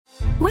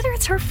Whether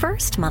it's her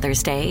first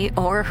Mother's Day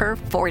or her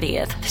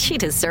 40th, she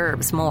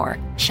deserves more.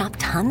 Shop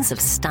tons of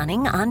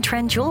stunning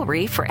on-trend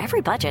jewelry for every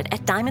budget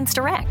at Diamonds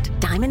Direct.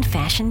 Diamond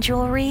fashion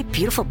jewelry,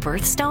 beautiful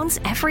birthstones,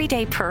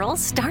 everyday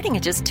pearls starting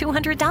at just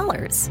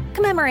 $200.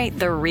 Commemorate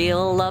the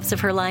real loves of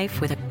her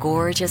life with a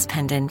gorgeous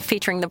pendant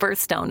featuring the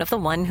birthstone of the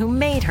one who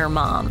made her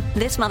mom.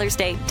 This Mother's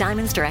Day,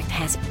 Diamonds Direct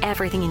has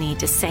everything you need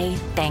to say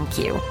thank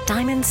you.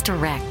 Diamonds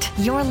Direct.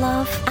 Your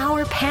love,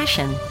 our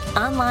passion.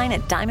 Online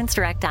at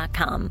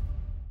diamondsdirect.com.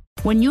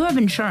 When you have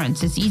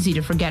insurance, it's easy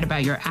to forget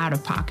about your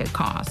out-of-pocket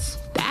costs.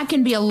 That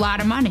can be a lot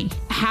of money.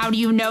 How do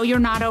you know you're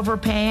not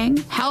overpaying?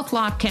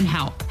 HealthLock can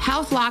help.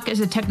 HealthLock is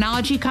a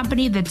technology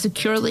company that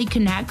securely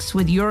connects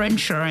with your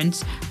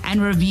insurance and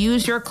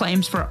reviews your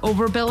claims for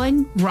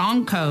overbilling,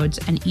 wrong codes,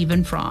 and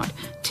even fraud.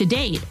 To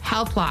date,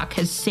 HealthLock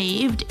has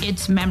saved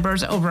its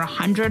members over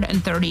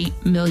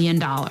 $130 million.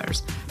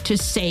 To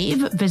save,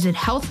 visit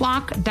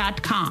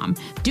healthlock.com.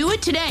 Do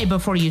it today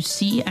before you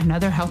see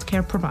another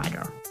healthcare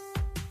provider.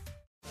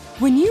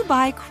 When you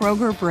buy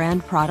Kroger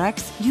brand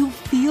products, you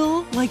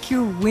feel like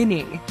you're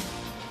winning.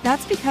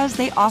 That's because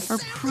they offer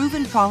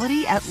proven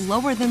quality at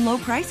lower than low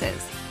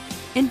prices.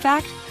 In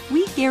fact,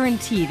 we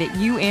guarantee that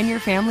you and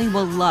your family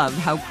will love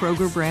how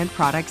Kroger brand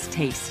products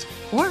taste,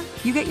 or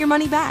you get your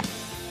money back.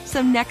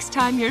 So next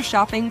time you're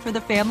shopping for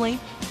the family,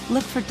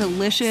 look for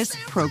delicious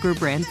Kroger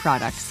brand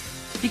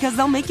products, because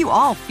they'll make you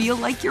all feel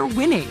like you're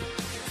winning.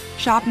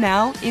 Shop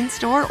now,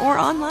 in-store, or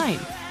online.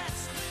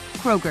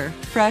 Kroger,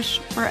 fresh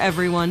for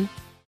everyone.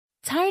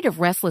 Tired of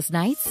restless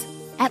nights?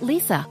 At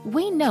Leesa,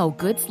 we know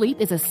good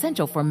sleep is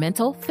essential for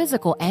mental,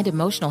 physical, and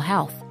emotional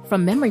health.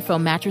 From memory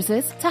foam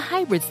mattresses to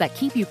hybrids that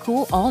keep you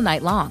cool all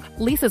night long,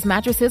 Leesa's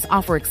mattresses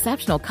offer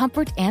exceptional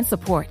comfort and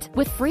support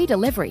with free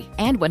delivery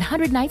and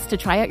 100 nights to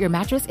try out your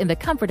mattress in the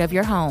comfort of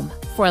your home.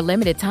 For a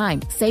limited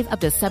time, save up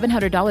to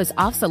 $700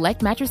 off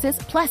select mattresses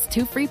plus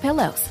 2 free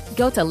pillows.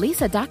 Go to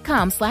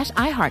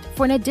leesa.com/iHeart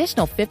for an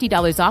additional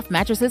 $50 off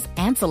mattresses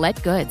and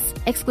select goods.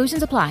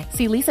 Exclusions apply.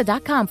 See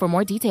leesa.com for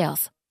more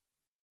details.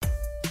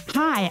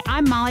 Hi,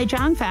 I'm Molly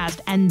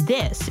Jong-Fast, and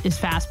this is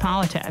Fast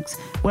Politics,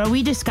 where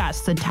we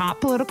discuss the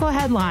top political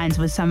headlines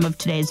with some of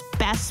today's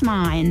best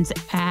minds.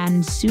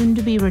 And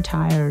soon-to-be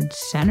retired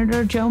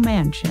Senator Joe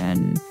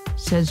Manchin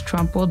says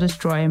Trump will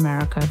destroy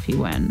America if he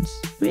wins.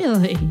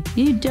 Really?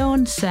 You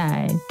don't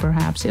say.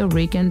 Perhaps he'll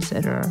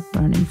reconsider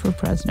running for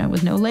president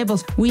with no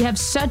labels. We have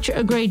such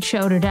a great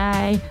show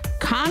today.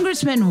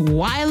 Congressman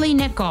Wiley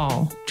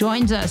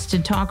joins us to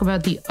talk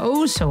about the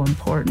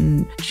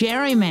oh-so-important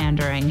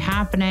gerrymandering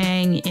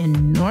happening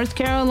in North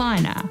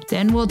Carolina.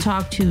 Then we'll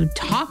talk to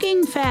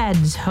Talking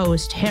Feds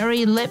host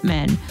Harry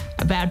Litman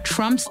about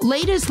Trump's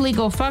latest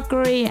legal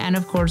fuckery and,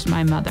 of course,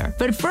 my mother.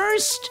 But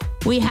first,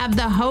 we have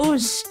the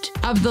host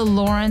of the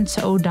Lawrence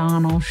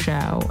O'Donnell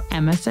Show,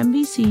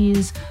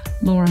 MSNBC's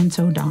Lawrence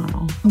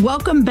O'Donnell.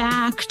 Welcome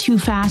back to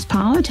Fast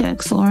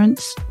Politics,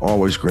 Lawrence.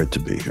 Always great to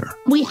be here.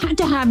 We had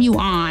to have you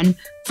on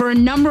for a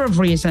number of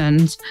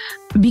reasons,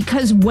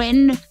 because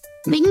when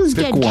things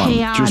get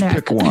chaotic. Just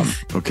pick one,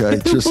 okay?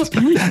 Just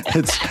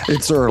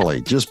it's early.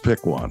 Just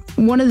pick one.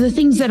 One of the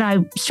things that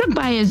I'm struck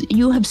by is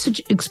you have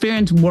such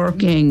experience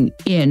working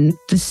in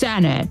the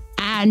Senate,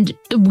 and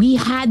we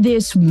had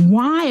this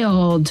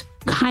wild,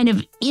 kind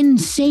of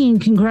insane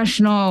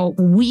congressional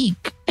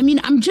week. I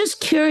mean, I'm just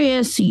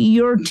curious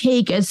your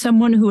take as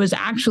someone who has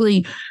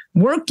actually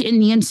worked in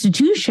the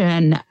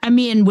institution. I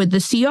mean, with the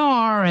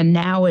CR, and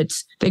now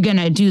they're going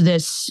to do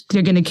this,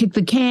 they're going to kick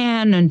the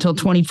can until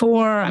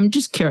 24. I'm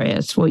just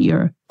curious what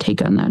your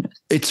take on that is.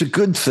 It's a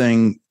good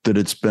thing that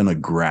it's been a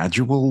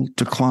gradual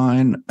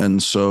decline.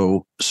 And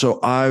so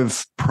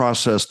I've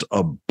processed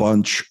a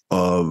bunch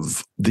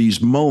of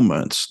these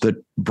moments that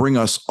bring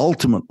us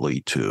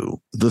ultimately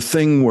to the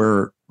thing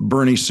where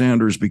Bernie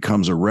Sanders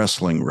becomes a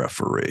wrestling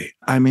referee.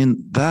 I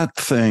mean, that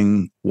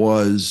thing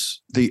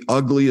was the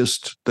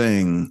ugliest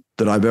thing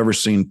that I've ever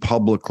seen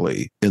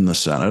publicly in the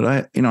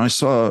Senate. I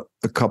saw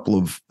a couple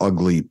of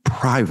ugly,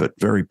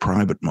 very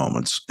private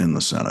moments in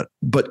the Senate,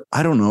 but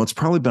I don't know. It's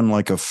probably been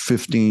like a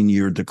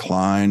 15-year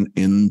decline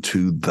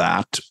into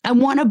that. I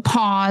want to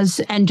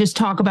pause and just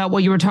talk about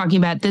what you were talking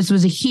about. This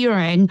was a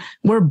hearing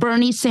where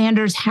Bernie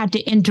Sanders had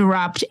to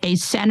interrupt a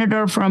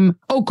senator from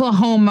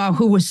Oklahoma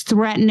who was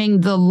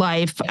threatening the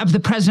life of the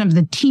president of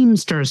the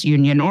Teamsters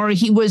Union, or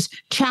he was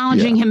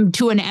challenging him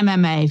to an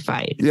MMA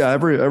fight. Yeah,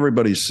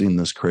 everybody's seen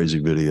this crazy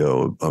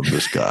video of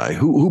this guy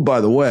who,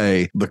 by the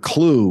way, the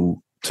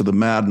clue to the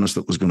madness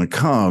that was going to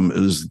come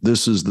is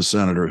this is the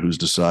senator who's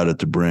decided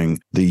to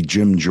bring the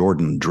Jim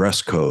Jordan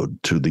dress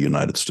code to the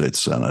United States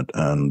Senate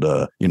and,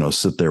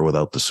 sit there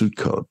without the suit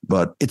coat.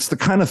 But it's the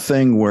kind of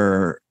thing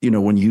where,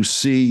 when you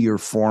see your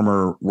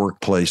former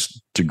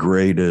workplace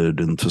degraded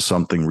into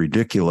something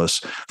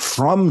ridiculous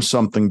from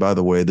something, by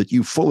the way, that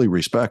you fully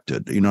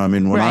respected. When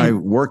I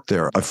worked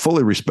there, I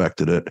fully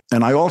respected it.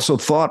 And I also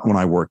thought when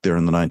I worked there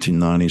in the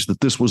 1990s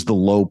that this was the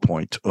low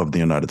point of the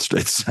United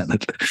States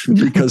Senate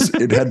because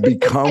it had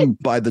become,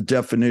 by the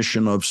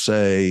definition of,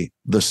 say,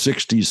 the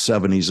 60s,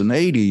 70s, and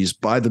 80s,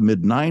 by the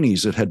mid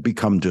 90s, it had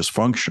become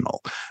dysfunctional.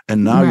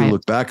 And now you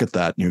look back at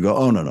that and you go,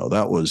 oh, no,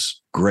 that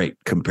was great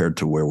compared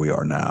to where we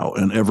are now.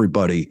 And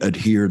everybody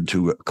adhered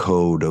to a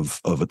code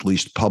of at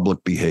least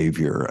public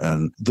behavior.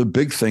 And the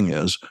big thing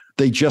is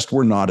they just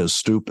were not as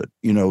stupid.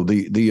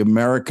 The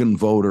American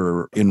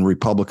voter in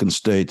Republican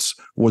states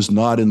was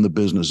not in the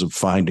business of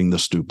finding the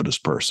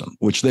stupidest person,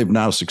 which they've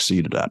now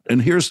succeeded at.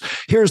 And here's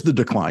the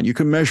decline. You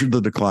can measure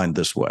the decline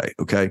this way.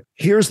 Okay.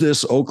 Here's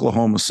this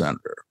Oklahoma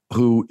senator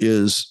who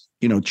is,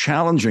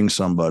 challenging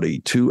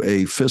somebody to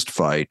a fist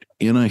fight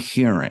in a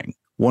hearing.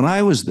 When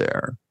I was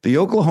there, the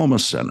Oklahoma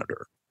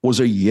senator was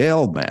a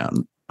Yale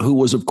man who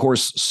was, of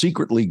course,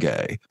 secretly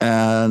gay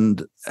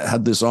and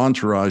had this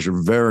entourage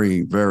of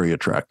very, very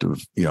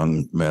attractive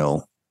young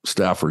male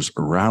staffers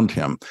around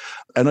him,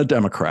 and a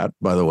Democrat,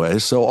 by the way.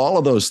 So all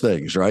of those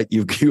things, right?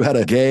 You had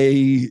a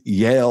gay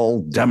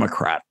Yale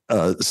Democrat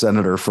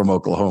senator from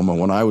Oklahoma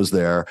when I was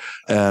there,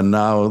 and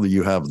now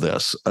you have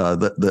this.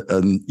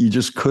 And you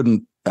just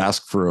couldn't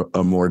ask for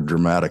a more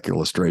dramatic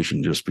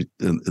illustration just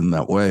in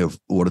that way of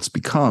what it's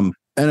become.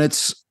 And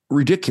it's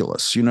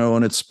ridiculous,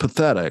 and it's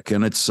pathetic.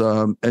 And it's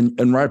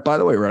and right, by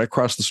the way, right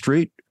across the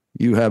street,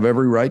 you have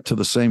every right to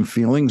the same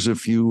feelings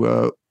if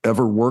you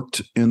ever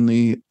worked in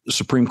the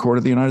Supreme Court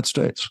of the United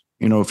States.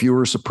 If you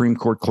were a Supreme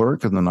Court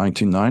clerk in the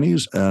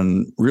 1990s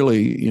and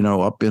really,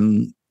 up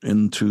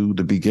into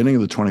the beginning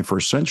of the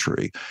 21st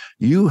century,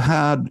 you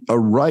had a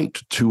right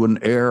to an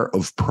air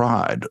of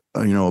pride,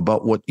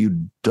 about what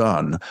you'd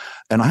done.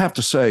 And I have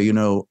to say,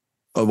 of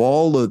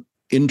all the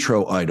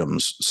intro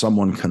items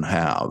someone can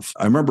have,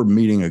 I remember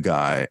meeting a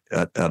guy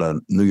at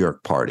a New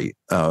York party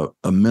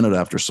a minute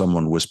after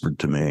someone whispered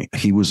to me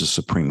he was a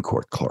Supreme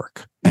Court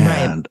clerk.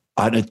 And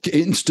it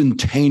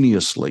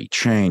instantaneously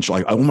changed.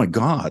 Like, oh my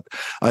God,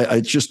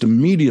 I just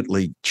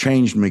immediately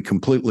changed me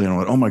completely. And I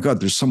went, oh my God,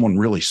 there's someone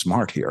really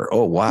smart here.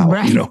 Oh, wow.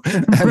 Right.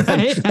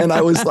 And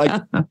I was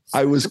like,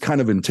 I was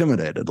kind of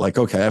intimidated. Like,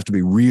 okay, I have to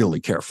be really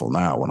careful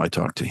now when I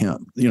talk to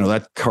him.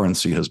 That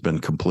currency has been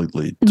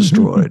completely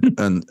destroyed.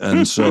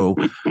 and so,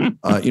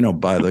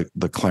 by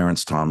the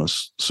Clarence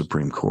Thomas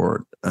Supreme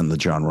Court and the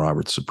John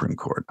Roberts Supreme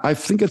Court, I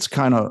think it's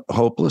kind of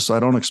hopeless. I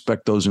don't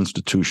expect those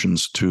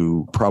institutions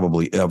to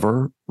probably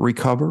ever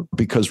recover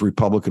because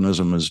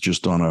republicanism is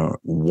just on a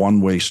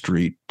one-way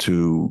street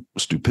to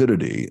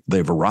stupidity.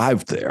 They've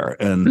arrived there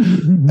and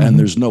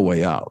there's no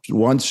way out.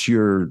 Once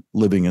you're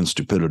living in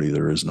stupidity,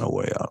 there is no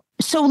way out.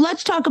 So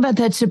let's talk about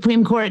that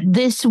Supreme Court.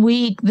 This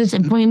week, the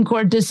Supreme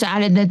Court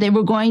decided that they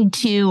were going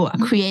to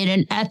create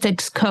an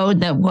ethics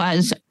code that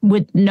was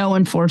with no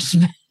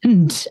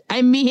enforcement.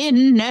 I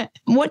mean,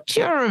 what's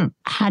your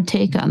hot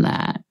take on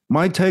that?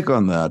 My take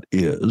on that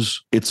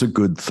is it's a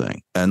good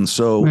thing. And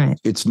so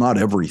It's not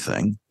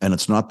everything and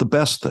it's not the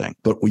best thing,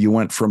 but you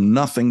went from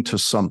nothing to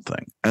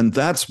something. And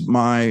that's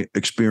my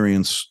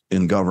experience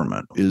in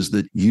government, is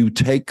that you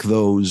take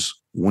those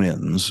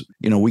wins,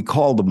 we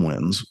call them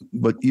wins,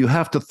 but you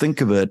have to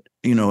think of it,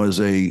 as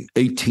a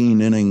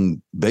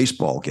 18-inning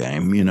baseball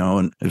game,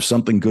 and if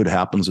something good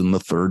happens in the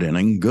third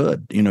inning,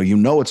 good.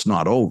 It's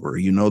not over.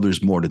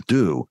 There's more to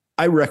do.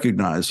 I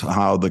recognize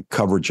how the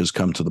coverage has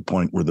come to the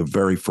point where the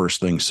very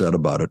first thing said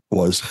about it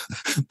was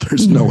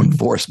there's no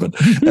enforcement.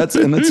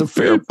 And it's a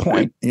fair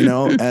point,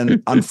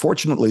 and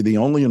unfortunately, the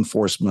only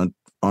enforcement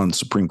on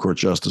Supreme Court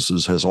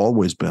justices has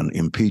always been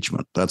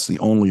impeachment. That's the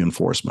only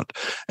enforcement.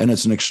 And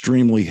it's an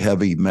extremely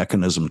heavy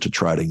mechanism to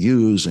try to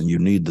use, and you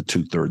need the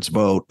 2/3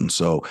 vote. And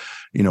so,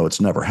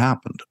 it's never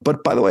happened.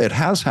 But by the way, it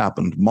has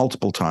happened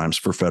multiple times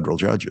for federal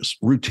judges.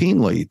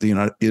 Routinely,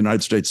 the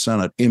United States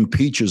Senate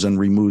impeaches and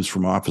removes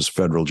from office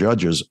federal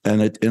judges,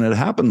 and it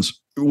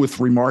happens with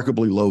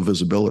remarkably low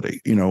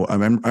visibility. I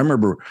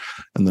remember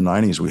in the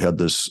 90s, we had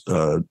this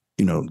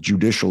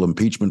judicial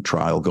impeachment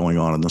trial going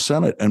on in the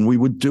Senate. And we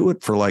would do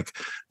it for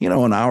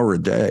an hour a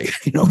day,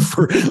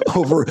 for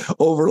over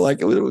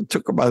it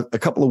took about a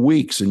couple of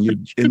weeks, and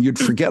you'd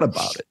forget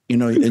about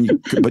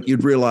it, but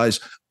you'd realize,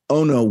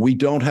 oh no, we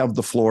don't have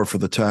the floor for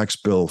the tax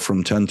bill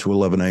from 10 to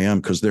 11 a.m.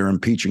 because they're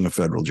impeaching a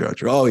federal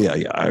judge. Oh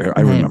yeah.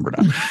 I remember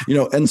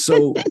now, and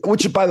so,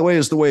 which by the way,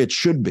 is the way it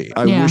should be.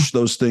 I wish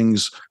those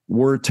things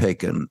were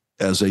taken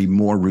as a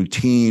more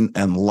routine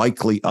and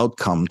likely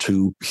outcome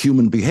to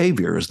human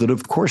behavior, is that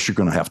of course you're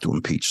going to have to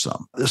impeach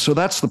some. So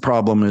that's the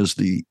problem, is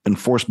the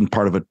enforcement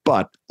part of it.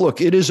 But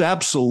look, it is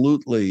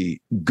absolutely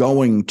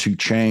going to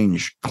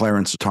change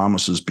Clarence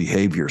Thomas's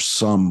behavior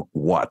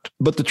somewhat.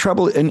 But the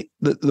trouble and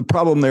the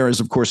problem there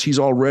is, of course, he's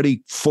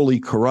already fully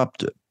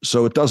corrupted.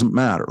 So it doesn't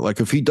matter. Like,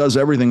 if he does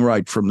everything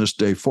right from this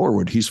day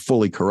forward, he's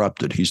fully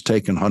corrupted. He's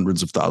taken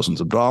hundreds of thousands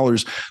of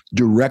dollars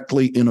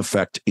directly, in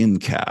effect, in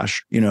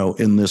cash,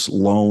 in this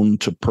loan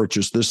to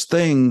purchase this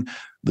thing,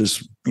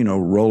 this,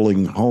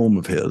 rolling home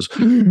of his.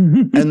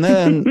 And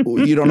then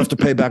you don't have to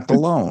pay back the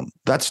loan.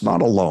 That's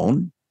not a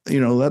loan.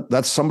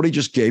 That's somebody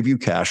just gave you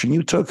cash and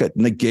you took it.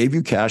 And they gave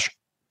you cash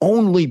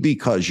only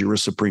because you're a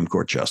Supreme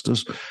Court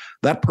justice.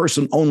 That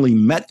person only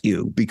met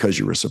you because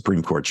you're a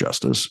Supreme Court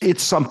justice.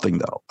 It's something,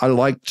 though. I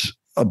liked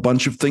a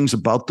bunch of things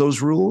about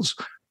those rules.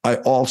 I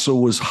also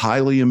was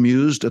highly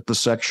amused at the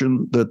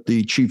section that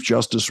the Chief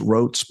Justice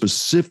wrote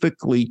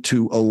specifically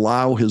to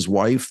allow his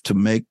wife to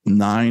make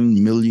 $9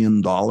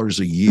 million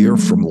a year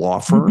from law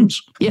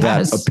firms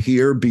that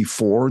appear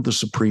before the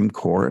Supreme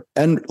Court.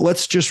 And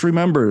let's just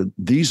remember,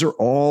 these are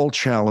all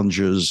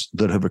challenges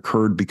that have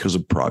occurred because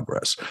of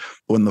progress.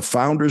 When the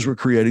founders were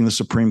creating the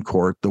Supreme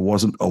Court, there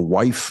wasn't a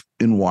wife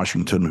in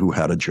Washington who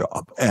had a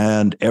job.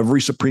 And every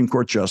Supreme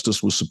Court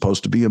justice was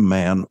supposed to be a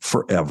man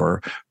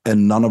forever,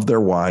 and none of their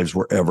wives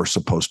were ever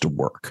supposed to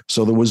work.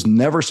 So there was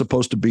never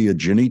supposed to be a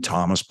Ginny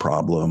Thomas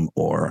problem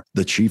or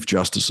the Chief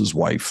Justice's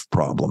wife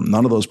problem.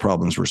 None of those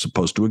problems were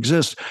supposed to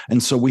exist.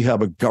 And so we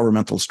have a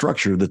governmental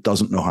structure that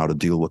doesn't know how to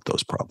deal with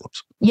those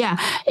problems. Yeah,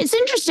 it's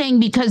interesting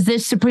because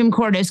this Supreme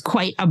Court is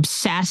quite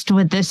obsessed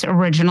with this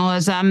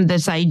originalism,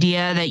 this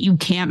idea that you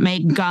can't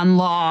make gun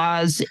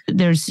laws.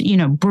 There's,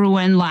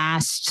 Bruin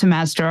last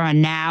semester,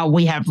 and now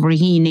we have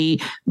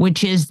Raheny,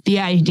 which is the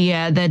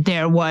idea that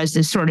there was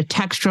this sort of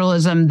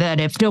textualism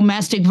that if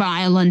domestic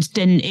violence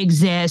didn't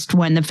exist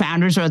when the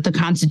founders wrote the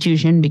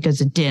Constitution,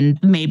 because it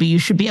didn't, maybe you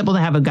should be able to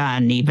have a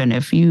gun even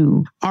if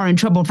you are in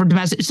trouble for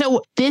domestic.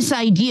 So this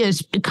idea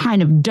is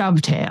kind of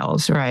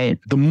dovetails, right?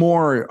 The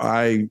more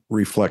I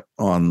reflect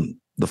on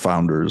the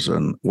founders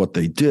and what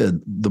they did,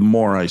 the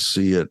more I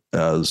see it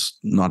as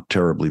not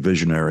terribly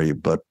visionary,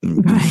 but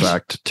in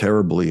fact,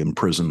 terribly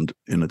imprisoned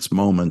in its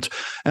moment.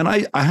 And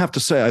I have to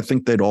say, I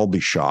think they'd all be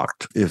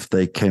shocked if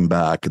they came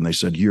back and they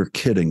said, "You're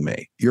kidding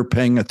me. You're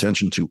paying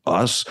attention to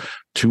us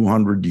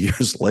 200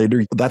 years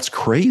later. That's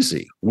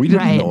crazy. We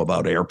didn't know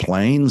about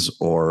airplanes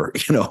or,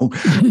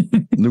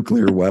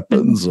 nuclear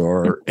weapons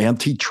or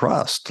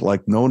antitrust.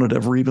 Like no one had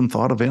ever even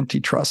thought of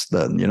antitrust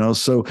then,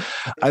 So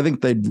I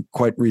think they'd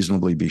quite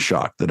reasonably be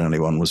shocked that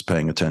anyone was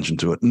paying attention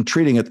to it and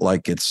treating it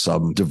like it's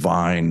some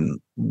divine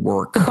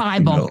work. The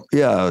Bible.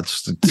 Yeah,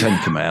 it's the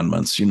 10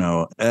 Commandments,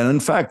 And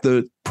in fact,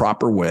 the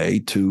proper way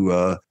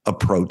to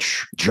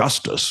approach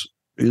justice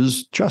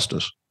is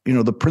justice.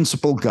 The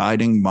principle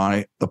guiding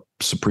my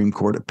Supreme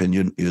Court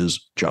opinion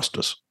is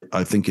justice.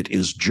 I think it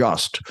is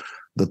just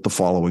that the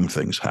following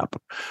things happen.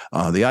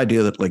 The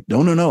idea that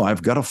no,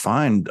 I've got to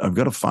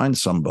find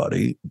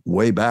somebody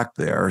way back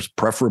there,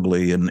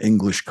 preferably in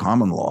English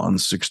common law in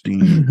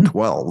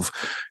 1612,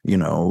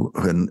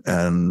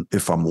 and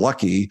if I'm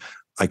lucky,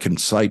 I can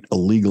cite a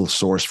legal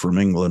source from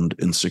England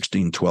in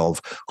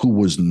 1612 who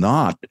was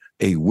not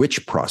a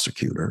witch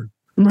prosecutor.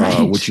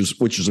 Right. Which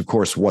is, of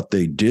course, what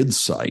they did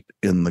cite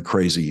in the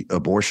crazy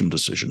abortion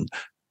decision.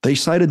 They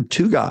cited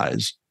two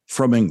guys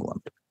from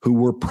England who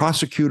were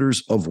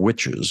prosecutors of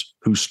witches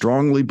who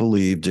strongly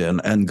believed in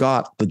and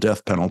got the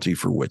death penalty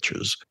for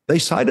witches. They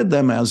cited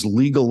them as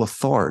legal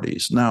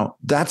authorities. Now,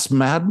 that's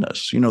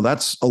madness.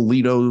 That's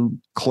Alito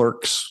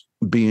clerks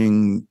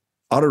being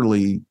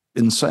utterly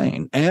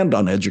insane and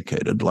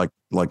uneducated,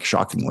 like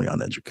shockingly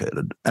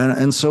uneducated.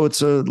 And so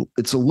it's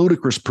a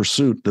ludicrous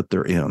pursuit that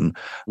they're in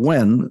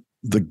when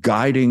the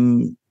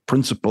guiding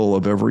principle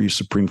of every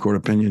Supreme Court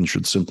opinion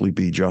should simply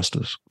be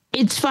justice.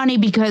 It's funny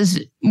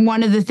because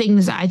one of the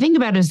things I think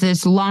about is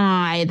this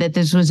lie that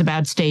this was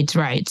about states'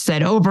 rights,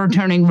 that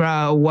overturning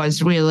Roe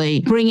was really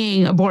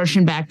bringing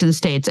abortion back to the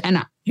states.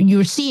 And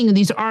you're seeing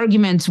these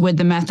arguments with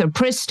the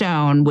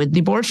mifepristone, with the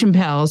abortion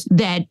pills,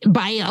 that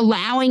by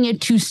allowing it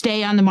to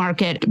stay on the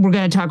market, we're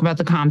going to talk about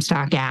the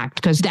Comstock Act,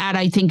 because that,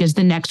 I think, is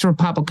the next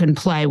Republican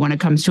play when it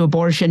comes to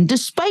abortion,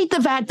 despite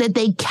the fact that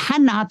they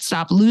cannot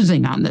stop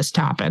losing on this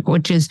topic,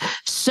 which is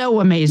so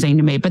amazing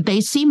to me. But they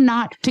seem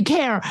not to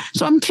care.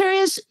 So I'm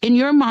curious, in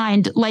your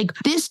mind,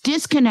 this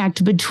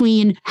disconnect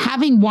between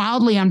having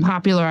wildly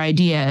unpopular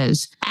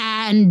ideas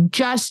and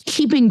just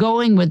keeping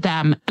going with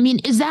them. I mean,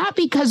 is that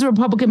because the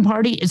Republican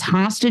Party is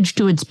hostage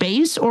to its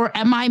base, or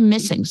am I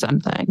missing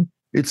something?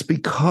 It's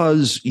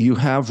because you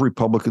have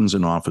Republicans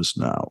in office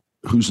now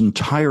whose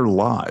entire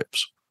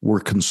lives were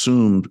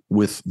consumed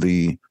with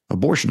the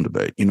abortion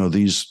debate.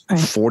 These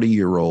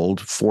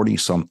 40-year-old,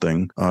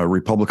 40-something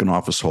Republican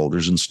office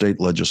holders in state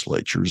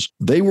legislatures,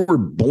 they were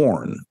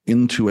born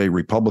into a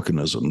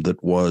Republicanism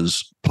that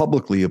was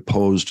publicly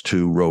opposed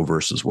to Roe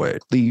versus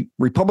Wade. The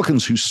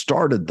Republicans who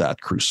started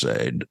that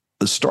crusade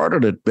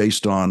started it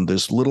based on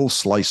this little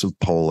slice of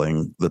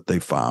polling that they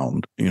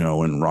found,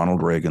 in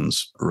Ronald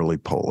Reagan's early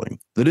polling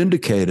that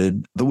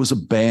indicated there was a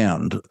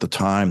band at the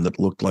time that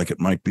looked like it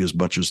might be as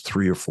much as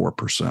 3 or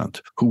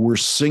 4% who were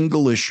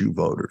single issue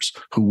voters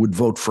who would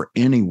vote for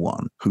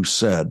anyone who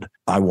said,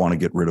 I want to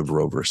get rid of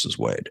Roe versus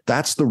Wade.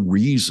 That's the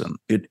reason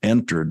it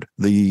entered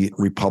the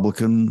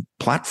Republican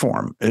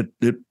platform. It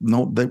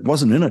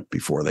wasn't in it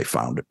before they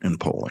found it in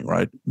polling,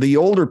 right? The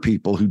older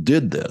people who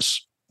did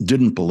this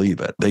didn't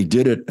believe it. They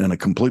did it in a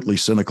completely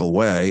cynical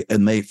way,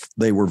 and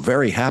they were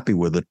very happy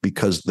with it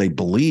because they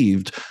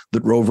believed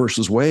that Roe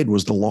versus Wade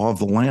was the law of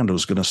the land. It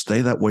was going to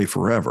stay that way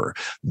forever.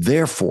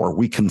 Therefore,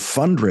 we can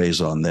fundraise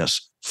on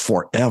this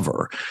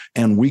forever.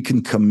 And we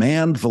can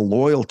command the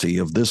loyalty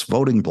of this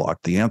voting bloc,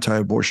 the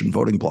anti-abortion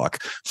voting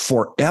bloc,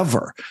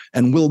 forever.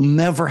 And we'll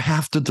never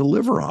have to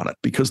deliver on it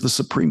because the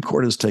Supreme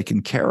Court has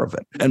taken care of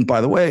it. And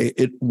by the way,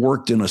 it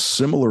worked in a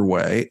similar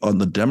way on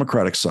the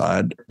Democratic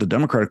side. The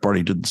Democratic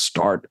Party didn't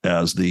start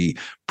as the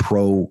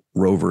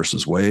pro-Roe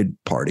versus Wade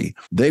party.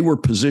 They were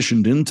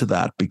positioned into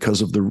that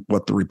because of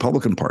what the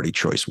Republican Party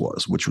choice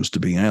was, which was to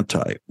be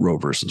anti-Roe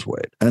versus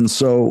Wade. And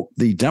so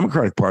the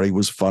Democratic Party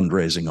was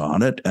fundraising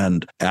on it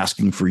and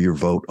asking for your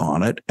vote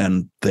on it.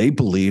 And they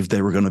believed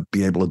they were going to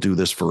be able to do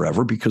this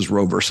forever because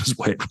Roe versus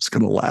Wade was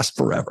going to last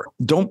forever.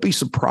 Don't be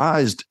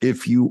surprised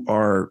if you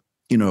are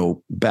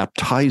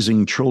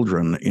baptizing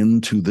children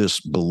into this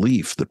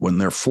belief that when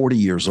they're 40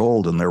 years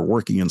old and they're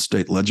working in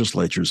state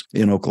legislatures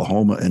in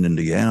Oklahoma and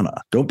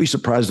Indiana, don't be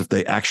surprised if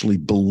they actually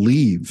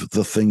believe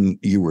the thing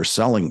you were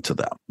selling to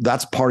them.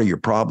 That's part of your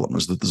problem,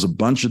 is that there's a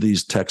bunch of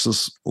these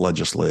Texas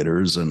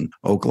legislators and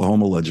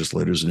Oklahoma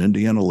legislators and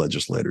Indiana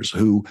legislators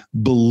who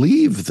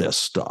believe this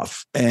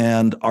stuff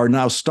and are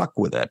now stuck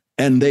with it.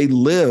 And they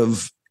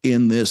live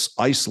in this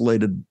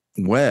isolated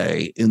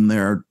way in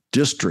their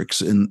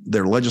districts, in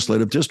their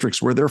legislative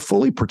districts, where they're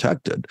fully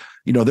protected.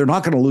 They're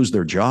not going to lose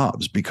their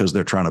jobs because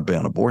they're trying to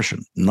ban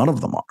abortion. None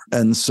of them are.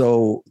 And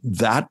so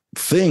that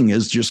thing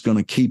is just going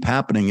to keep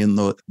happening in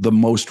the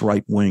most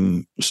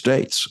right-wing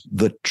states.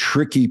 The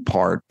tricky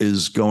part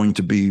is going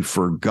to be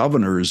for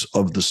governors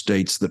of the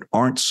states that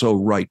aren't so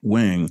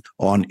right-wing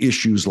on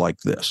issues like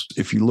this.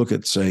 If you look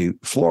at, say,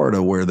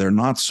 Florida, where they're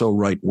not so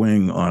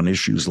right-wing on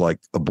issues like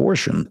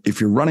abortion, if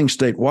you're running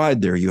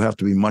statewide there, you have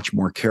to be much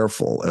more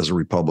careful as a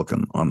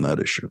Republican on that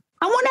issue.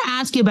 I want to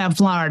ask you about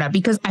Florida,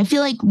 because I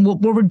feel like what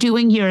we're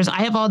doing here is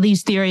I have all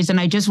these theories and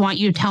I just want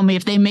you to tell me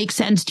if they make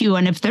sense to you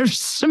and if they're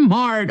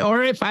smart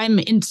or if I'm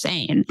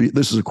insane.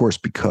 This is, of course,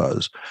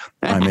 because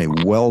I'm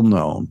a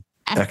well-known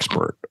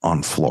expert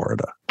on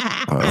Florida.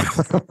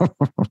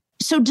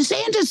 So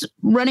DeSantis,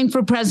 running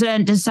for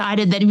president,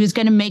 decided that he was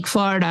going to make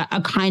Florida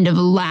a kind of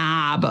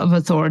lab of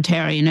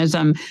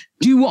authoritarianism,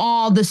 do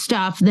all the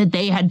stuff that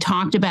they had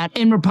talked about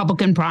in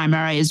Republican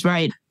primaries,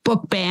 right?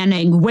 Book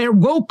banning, where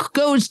woke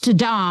goes to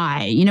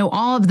die,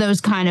 all of those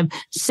kind of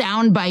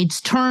sound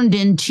bites turned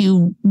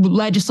into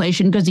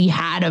legislation because he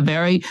had a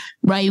very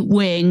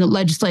right-wing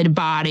legislative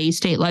body,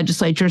 state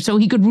legislature, so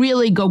he could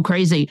really go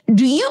crazy.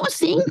 Do you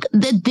think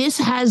that this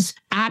has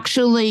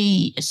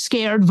actually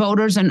scared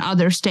voters in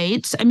other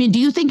states? I mean,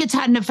 do you think it's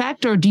had an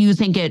effect, or do you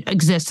think it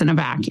exists in a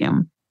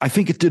vacuum? I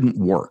think it didn't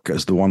work,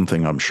 as the one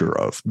thing I'm sure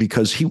of,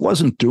 because he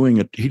wasn't doing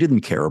it. He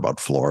didn't care about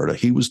Florida.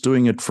 He was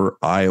doing it for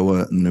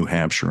Iowa, New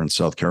Hampshire, and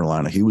South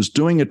Carolina. He was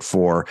doing it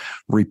for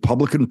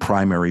Republican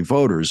primary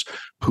voters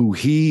who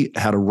he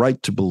had a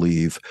right to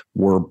believe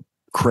were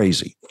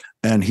crazy.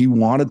 And he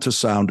wanted to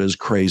sound as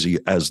crazy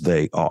as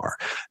they are.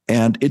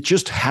 And it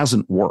just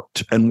hasn't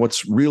worked. And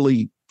what's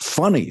really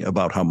funny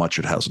about how much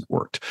it hasn't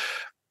worked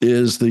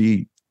is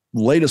the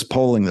latest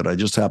polling that I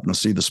just happened to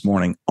see this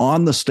morning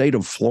on the state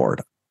of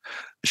Florida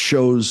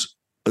shows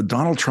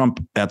Donald Trump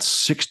at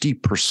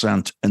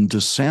 60% and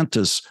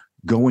DeSantis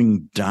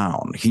going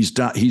down. He's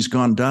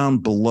gone down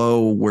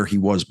below where he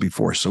was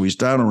before. So he's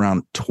down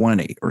around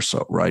 20 or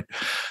so, right?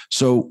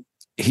 So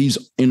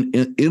he's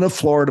in a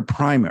Florida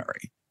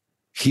primary.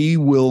 He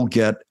will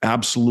get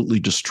absolutely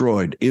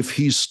destroyed if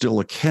he's still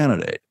a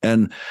candidate.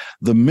 And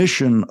the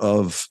mission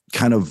of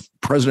kind of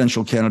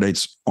presidential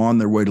candidates on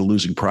their way to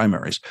losing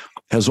primaries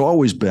has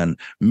always been,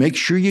 make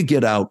sure you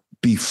get out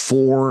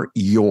before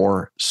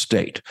your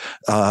state,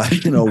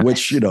 which,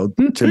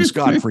 Tim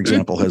Scott, for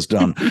example, has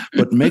done.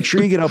 But make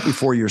sure you get out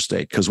before your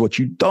state, because what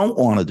you don't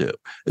want to do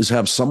is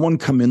have someone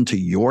come into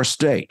your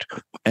state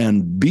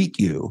and beat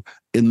you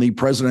in the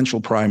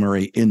presidential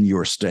primary in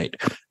your state.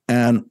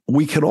 And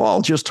we could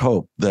all just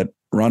hope that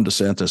Ron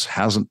DeSantis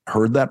hasn't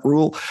heard that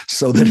rule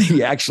so that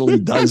he actually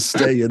does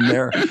stay in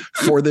there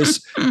for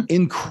this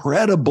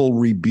incredible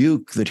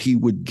rebuke that he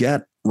would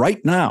get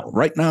right now,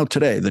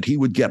 today, that he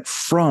would get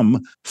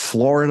from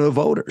Florida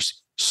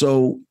voters.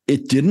 So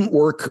it didn't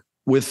work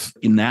with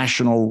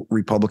national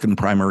Republican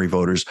primary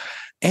voters,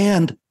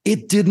 and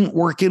it didn't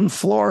work in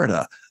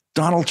Florida.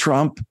 Donald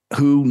Trump,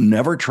 who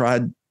never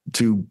tried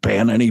to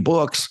ban any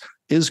books,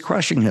 is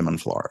crushing him in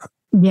Florida.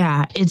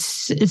 Yeah,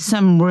 it's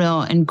some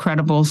real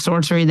incredible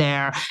sorcery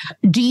there.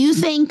 Do you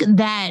think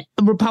that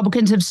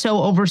Republicans have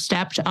so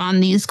overstepped on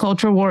these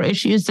culture war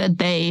issues that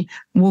they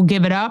will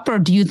give it up? Or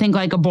do you think,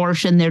 like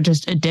abortion, they're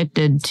just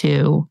addicted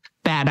to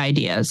bad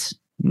ideas?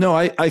 No,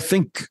 I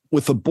think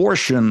with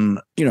abortion,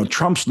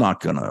 Trump's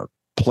not going to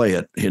play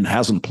it and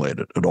hasn't played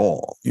it at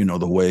all,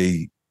 the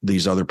way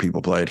these other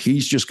people play it.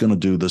 He's just going to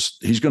do this.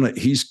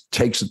 He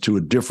takes it to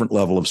a different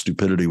level of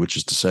stupidity, which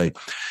is to say,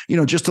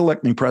 just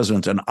elect me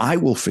president and I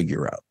will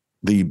figure out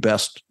the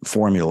best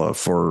formula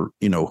for,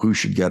 who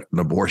should get an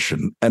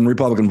abortion. And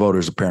Republican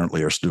voters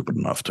apparently are stupid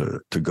enough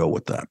to go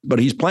with that. But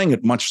he's playing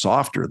it much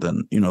softer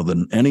than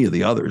any of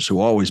the others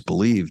who always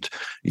believed,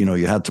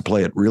 you had to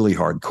play it really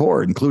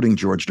hardcore, including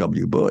George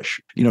W.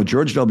 Bush.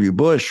 George W.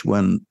 Bush,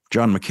 when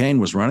John McCain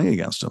was running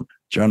against him,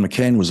 John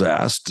McCain was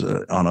asked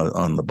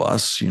on the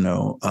bus,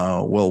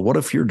 well, what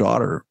if your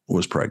daughter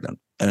was pregnant?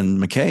 And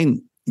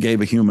McCain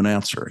gave a human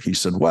answer. He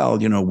said, well,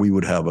 we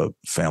would have a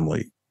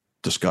family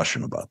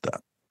discussion about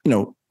that.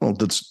 Well,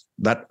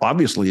 that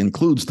obviously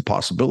includes the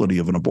possibility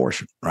of an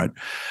abortion, right?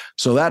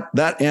 So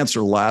that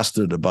answer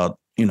lasted about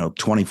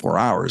 24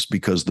 hours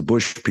because the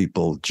Bush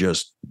people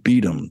just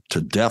beat him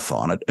to death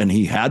on it. And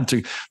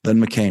then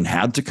McCain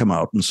had to come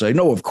out and say,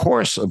 no, of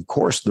course,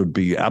 there'd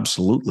be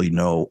absolutely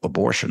no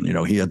abortion.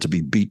 He had to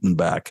be beaten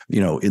back,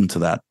 into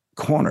that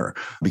corner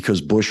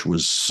because Bush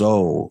was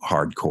so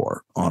hardcore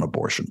on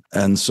abortion.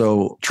 And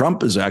so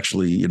Trump is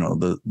actually,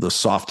 the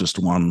softest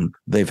one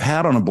they've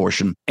had on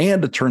abortion.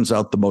 And it turns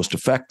out the most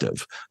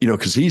effective,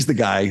 because he's the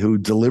guy who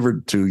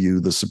delivered to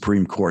you the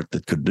Supreme Court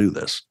that could do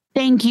this.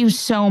 Thank you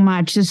so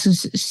much. This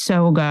is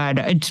so good.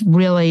 It's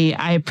really,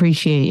 I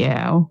appreciate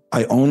you.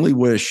 I only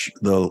wish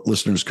the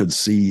listeners could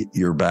see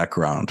your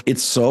background.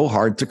 It's so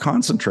hard to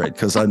concentrate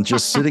because I'm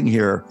just sitting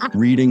here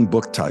reading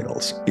book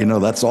titles.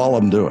 That's all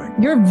I'm doing.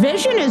 Your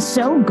vision is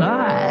so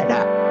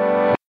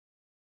good.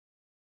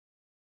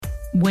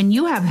 When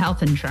you have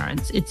health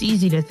insurance, it's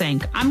easy to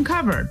think, I'm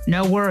covered,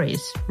 no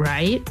worries,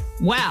 right?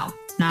 Well,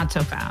 not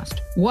so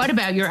fast. What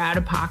about your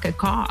out-of-pocket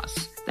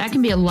costs? That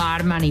can be a lot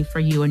of money for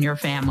you and your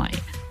family.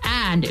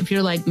 And if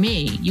you're like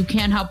me, you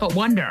can't help but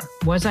wonder,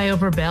 was I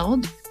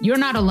overbilled? You're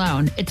not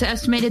alone. It's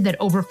estimated that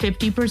over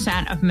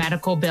 50% of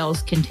medical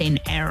bills contain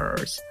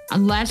errors.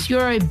 Unless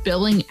you're a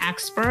billing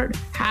expert,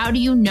 how do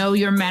you know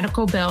your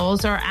medical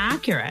bills are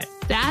accurate?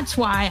 That's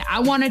why I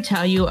want to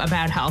tell you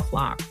about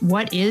HealthLock.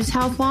 What is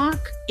HealthLock?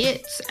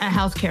 It's a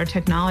healthcare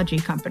technology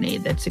company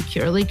that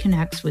securely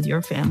connects with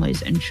your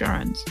family's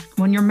insurance.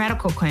 When your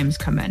medical claims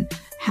come in,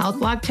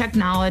 HealthLock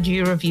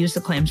technology reviews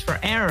the claims for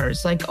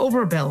errors like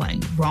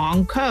overbilling,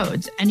 wrong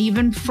codes, and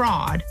even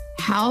fraud.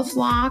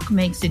 HealthLock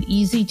makes it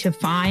easy to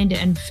find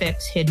and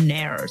fix hidden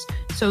errors,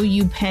 so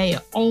you pay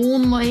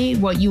only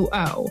what you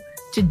owe.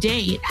 To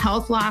date,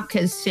 HealthLock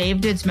has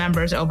saved its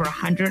members over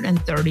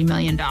 $130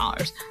 million.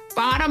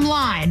 Bottom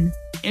line,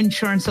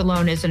 insurance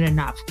alone isn't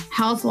enough.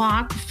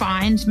 HealthLock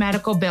finds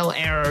medical bill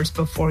errors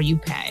before you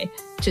pay.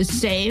 To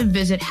save,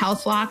 visit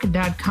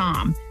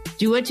healthlock.com.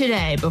 Do it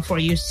today before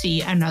you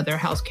see another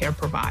healthcare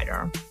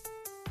provider.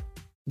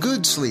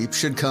 Good sleep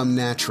should come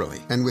naturally,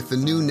 and with the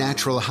new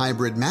Natural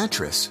Hybrid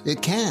mattress,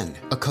 it can.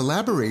 A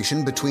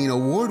collaboration between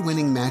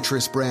award-winning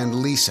mattress brand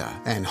Leesa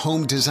and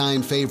home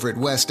design favorite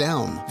West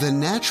Elm, the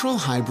Natural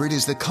Hybrid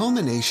is the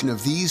culmination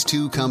of these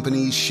two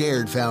companies'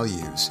 shared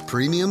values: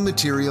 premium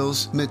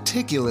materials,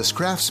 meticulous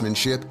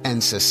craftsmanship,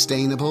 and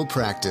sustainable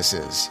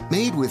practices.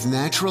 Made with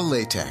natural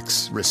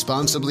latex,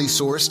 responsibly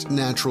sourced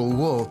natural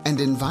wool, and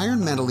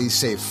environmentally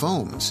safe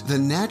foams, the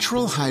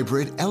Natural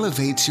Hybrid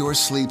elevates your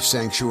sleep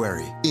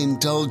sanctuary,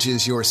 indulges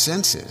your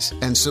senses,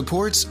 and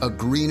supports a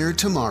greener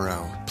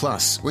tomorrow.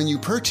 Plus, when you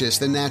purchase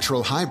the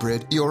Natural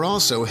Hybrid, you're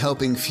also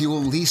helping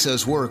fuel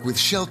Leesa's work with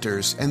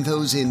shelters and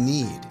those in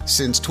need.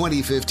 Since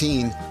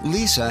 2015,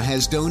 Leesa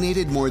has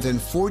donated more than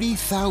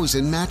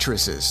 40,000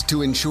 mattresses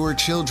to ensure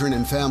children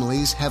and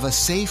families have a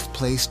safe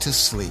place to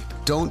sleep.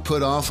 Don't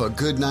put off a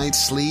good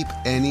night's sleep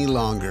any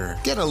longer.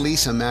 Get a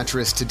Leesa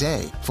mattress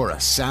today for a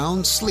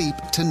sound sleep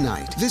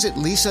tonight. Visit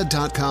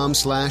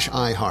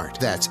leesa.com/iHeart.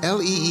 That's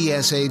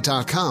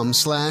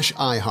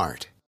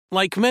LEESA.com/iHeart.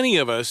 Like many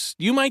of us,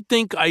 you might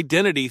think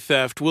identity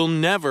theft will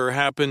never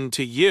happen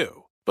to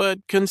you. But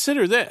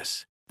consider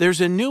this. There's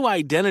a new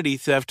identity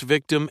theft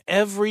victim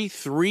every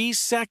 3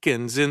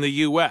 seconds in the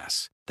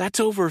U.S. That's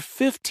over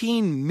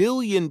 15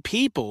 million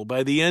people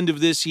by the end of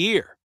this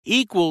year,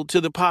 equal to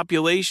the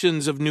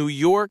populations of New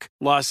York,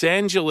 Los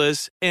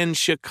Angeles, and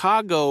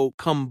Chicago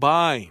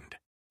combined.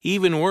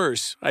 Even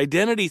worse,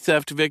 identity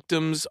theft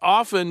victims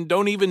often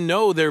don't even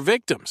know they're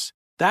victims.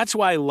 That's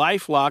why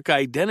LifeLock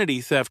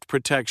Identity Theft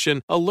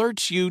Protection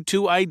alerts you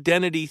to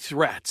identity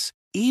threats,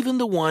 even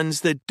the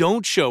ones that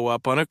don't show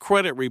up on a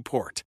credit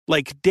report,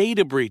 like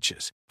data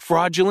breaches,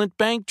 fraudulent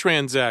bank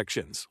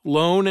transactions,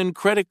 loan and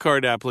credit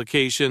card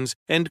applications,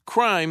 and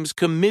crimes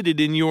committed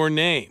in your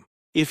name.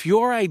 If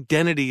your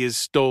identity is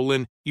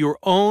stolen, your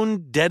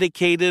own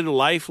dedicated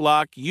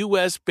LifeLock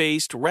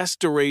U.S.-based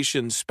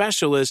restoration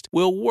specialist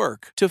will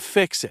work to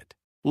fix it.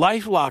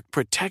 LifeLock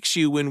protects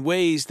you in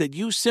ways that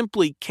you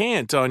simply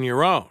can't on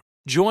your own.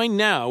 Join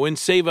now and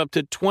save up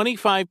to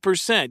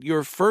 25%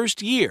 your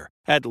first year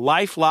at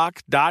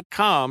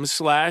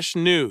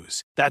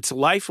LifeLock.com/news. That's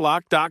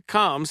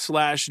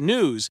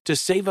LifeLock.com/news to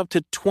save up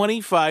to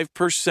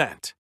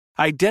 25%.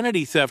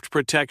 Identity theft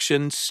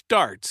protection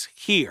starts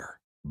here.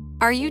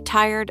 Are you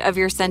tired of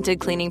your scented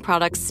cleaning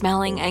products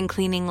smelling and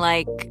cleaning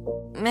like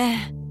meh?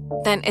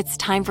 Then it's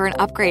time for an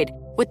upgrade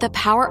with the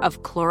power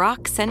of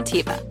Clorox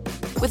Scentiva.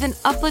 With an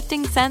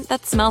uplifting scent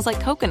that smells like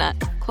coconut,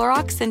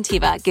 Clorox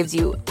Scentiva gives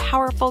you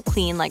powerful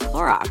clean like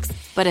Clorox,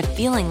 but a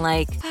feeling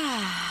like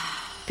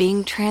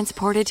being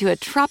transported to a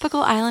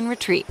tropical island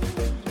retreat.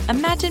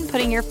 Imagine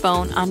putting your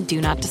phone on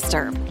Do Not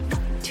Disturb,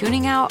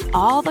 tuning out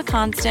all the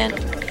constant,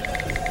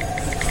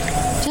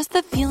 just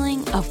the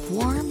feeling of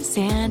warm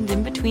sand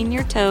in between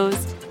your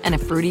toes and a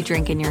fruity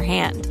drink in your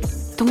hand.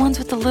 The ones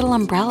with the little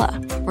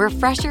umbrella.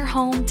 Refresh your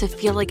home to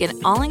feel like an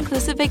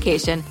all-inclusive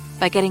vacation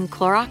by getting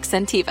Clorox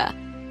Scentiva.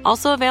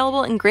 Also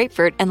available in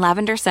grapefruit and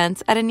lavender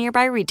scents at a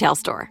nearby retail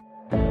store.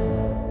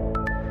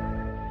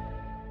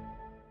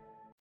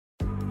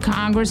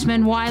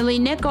 Congressman Wiley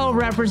Nickel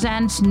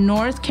represents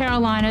North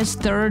Carolina's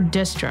 3rd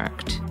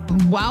District.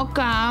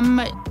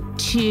 Welcome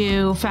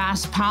to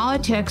Fast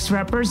Politics,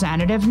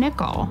 Representative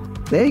Nickel.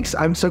 Thanks.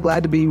 I'm so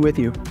glad to be with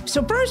you.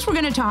 So first, we're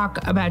going to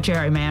talk about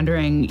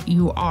gerrymandering.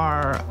 You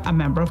are a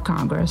member of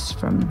Congress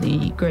from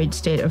the great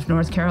state of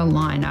North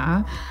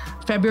Carolina.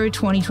 February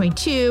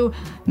 2022,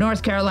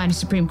 North Carolina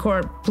Supreme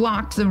Court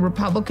blocked the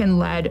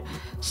Republican-led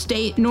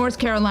North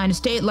Carolina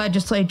state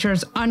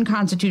legislature's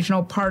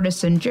unconstitutional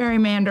partisan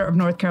gerrymander of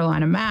North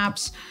Carolina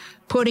maps,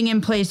 putting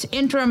in place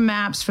interim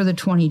maps for the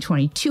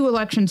 2022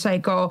 election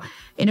cycle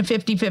in a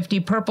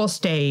 50-50 purple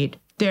state.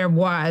 There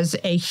was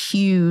a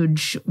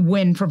huge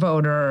win for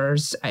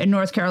voters in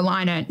North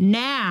Carolina.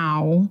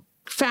 Now,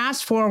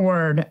 fast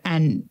forward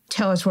and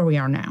tell us where we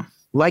are now.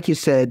 Like you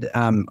said,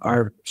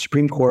 our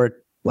Supreme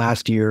Court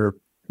last year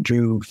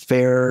drew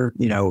fair,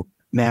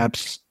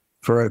 maps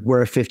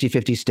we're a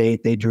 50-50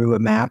 state. They drew a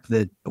map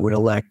that would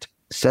elect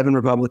 7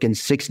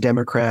 Republicans, 6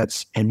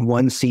 Democrats, and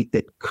 1 seat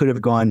that could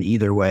have gone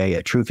either way,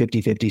 a true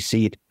 50-50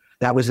 seat.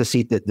 That was the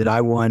seat that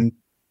I won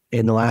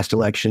in the last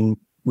election.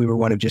 We were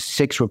one of just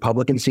 6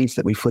 Republican seats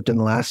that we flipped in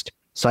the last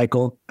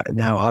cycle.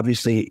 Now,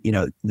 obviously,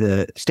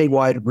 the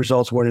statewide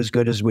results weren't as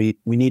good as we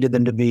needed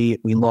them to be.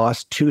 We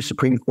lost 2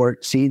 Supreme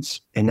Court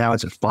seats, and now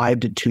it's a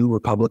 5-2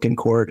 Republican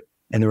court.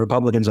 And the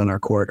Republicans on our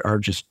court are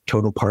just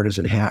total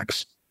partisan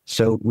hacks.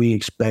 So we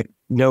expect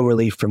no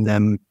relief from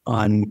them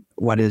on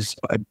what is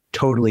a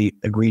totally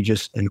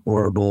egregious and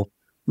horrible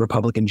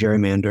Republican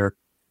gerrymander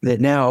that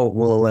now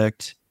will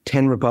elect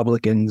 10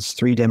 Republicans,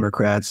 3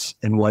 Democrats,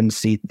 and 1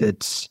 seat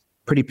that's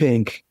pretty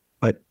pink,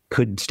 but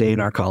could stay in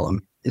our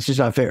column. It's just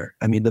not fair.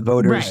 I mean, the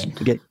voters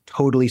get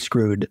totally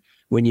screwed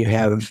when you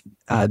have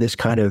this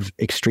kind of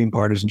extreme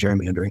partisan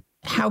gerrymandering.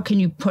 How can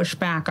you push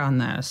back on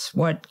this?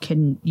 What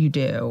can you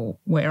do?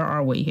 Where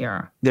are we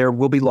here? There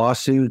will be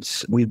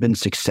lawsuits. We've been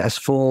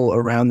successful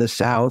around the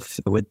South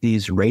with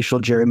these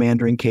racial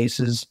gerrymandering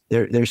cases.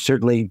 There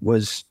certainly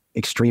was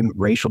extreme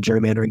racial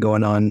gerrymandering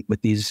going on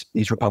with these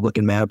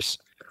Republican maps.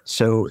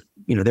 So,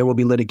 there will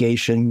be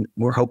litigation.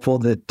 We're hopeful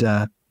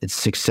that it's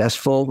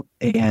successful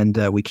and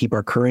we keep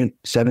our current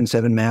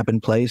 7-7 map in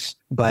place.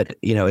 But,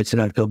 it's an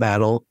uphill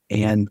battle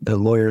and the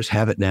lawyers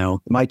have it now.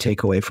 My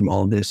takeaway from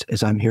all of this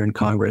as I'm here in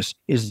Congress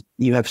is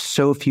you have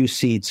so few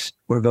seats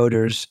where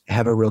voters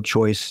have a real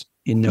choice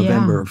in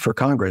November for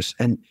Congress.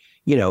 And,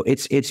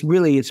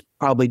 it's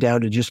probably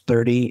down to just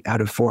 30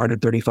 out of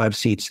 435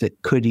 seats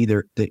that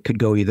could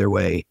go either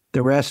way.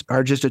 The rest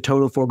are just a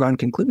total foregone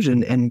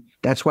conclusion. And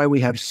that's why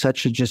we have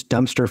such a just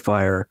dumpster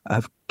fire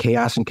of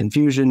chaos and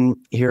confusion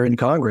here in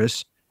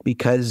Congress,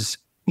 because,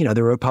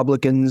 the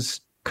Republicans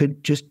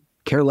could just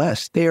care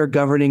less. They are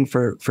governing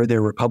for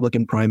their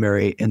Republican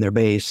primary and their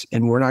base,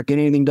 and we're not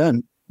getting anything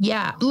done.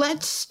 Yeah,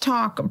 let's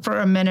talk for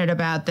a minute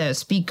about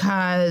this,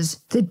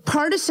 because the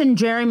partisan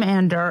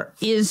gerrymander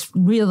is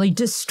really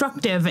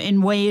destructive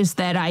in ways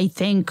that I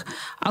think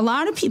a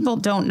lot of people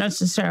don't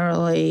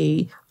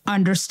necessarily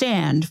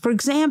understand. For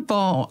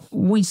example,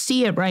 we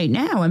see it right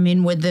now. I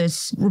mean, with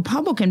this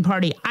Republican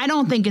Party, I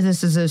don't think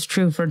this is as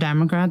true for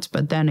Democrats,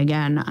 but then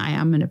again, I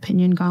am an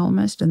opinion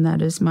columnist and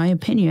that is my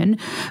opinion.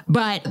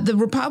 But the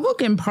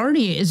Republican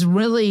Party is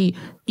really,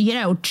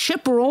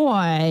 Chip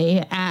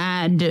Roy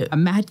and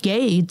Matt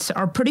Gaetz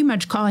are pretty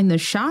much calling the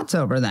shots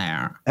over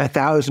there.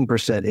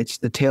 1,000%. It's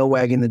the tail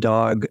wagging the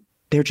dog.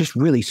 They're just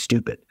really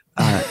stupid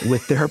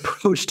with their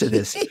approach to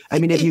this. I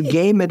mean, if you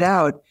game it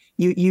out,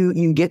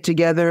 You get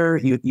together,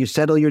 you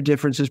settle your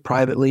differences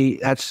privately.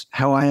 That's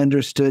how I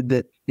understood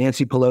that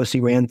Nancy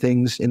Pelosi ran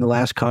things in the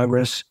last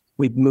Congress.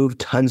 We moved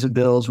tons of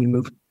bills. We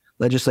moved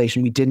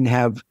legislation. We didn't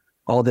have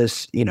all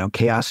this,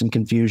 chaos and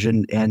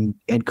confusion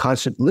and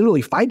constant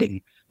literally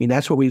fighting. I mean,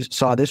 that's what we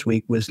saw this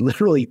week was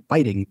literally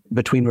fighting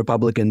between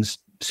Republicans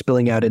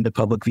spilling out into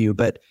public view.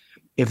 But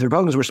if the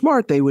Republicans were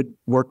smart, they would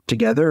work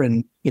together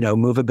and,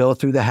 move a bill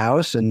through the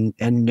House and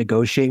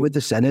negotiate with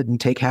the Senate and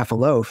take half a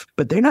loaf.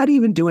 But they're not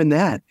even doing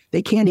that.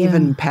 They can't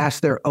even pass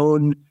their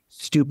own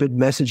stupid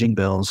messaging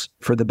bills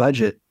for the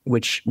budget,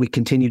 which we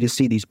continue to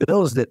see these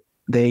bills that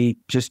they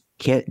just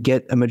can't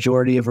get a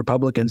majority of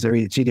Republicans.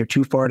 It's either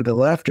too far to the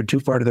left or too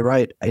far to the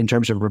right in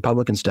terms of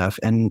Republican stuff.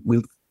 And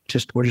we're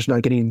just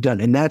not getting it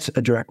done. And that's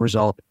a direct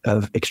result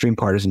of extreme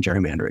partisan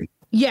gerrymandering.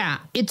 Yeah,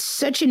 it's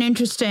such an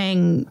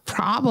interesting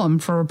problem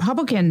for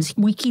Republicans.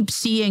 We keep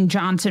seeing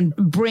Johnson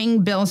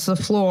bring bills to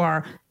the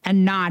floor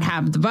and not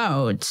have the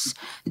votes.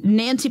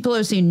 Nancy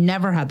Pelosi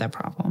never had that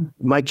problem.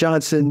 Mike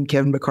Johnson,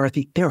 Kevin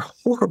McCarthy, they're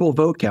horrible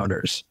vote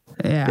counters.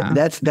 Yeah.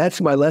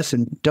 That's my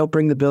lesson. Don't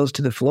bring the bills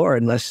to the floor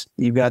unless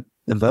you've got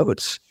the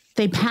votes.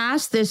 They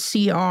passed this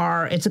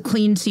CR. It's a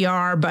clean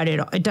CR, but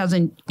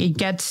it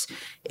gets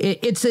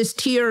it's this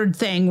tiered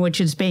thing, which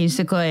is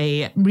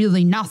basically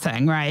really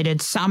nothing, right?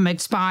 It's some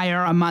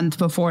expire a month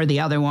before the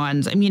other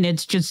ones. I mean,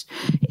 it's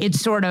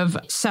sort of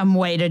some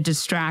way to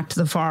distract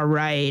the far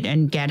right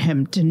and get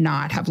him to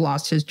not have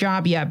lost his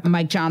job yet,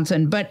 Mike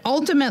Johnson. But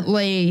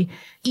ultimately,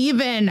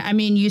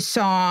 you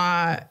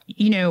saw,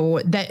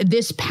 that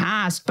this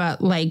passed,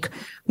 but like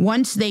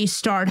once they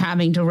start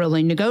having to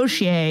really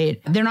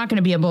negotiate, they're not going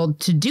to be able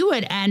to do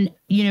it. And,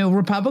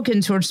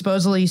 Republicans who are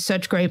supposedly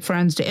such great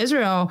friends to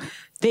Israel,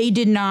 they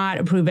did not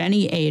approve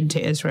any aid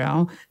to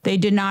Israel. They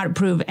did not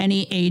approve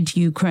any aid to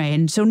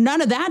Ukraine. So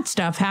none of that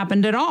stuff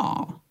happened at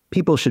all.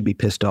 People should be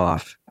pissed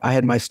off. I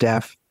had my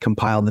staff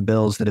compile the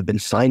bills that have been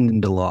signed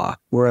into law.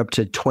 We're up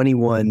to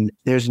 21.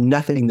 There's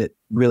nothing that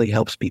really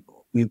helps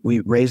people.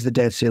 We raised the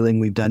debt ceiling.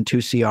 We've done 2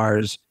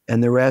 CRs.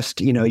 And the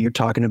rest, you're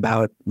talking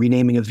about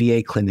renaming a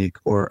VA clinic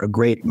or a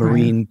great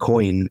Marine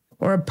coin.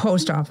 Or a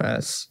post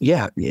office.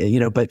 Yeah,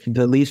 but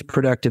the least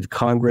productive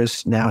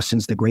Congress now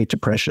since the Great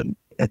Depression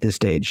at this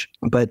stage.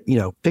 But,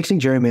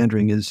 fixing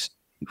gerrymandering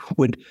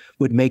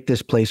would make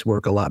this place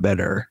work a lot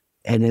better.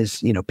 And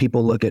as,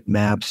 people look at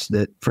maps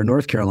that for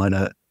North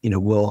Carolina,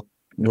 will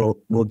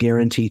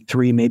guarantee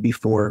 3, maybe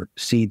 4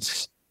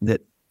 seats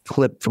that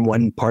flip from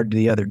one part to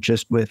the other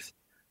just with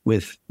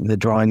the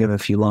drawing of a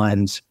few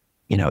lines.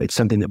 It's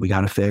something that we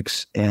got to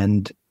fix,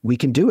 and we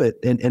can do it.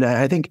 And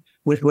I think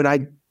when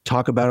I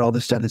talk about all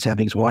the stuff that's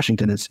happening in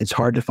Washington, it's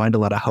hard to find a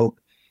lot of hope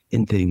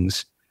in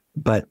things.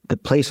 But the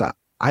place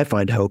I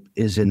find hope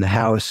is in the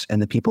House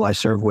and the people I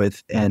serve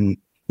with. And,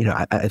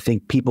 I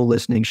think people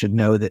listening should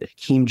know that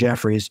Hakeem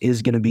Jeffries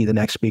is going to be the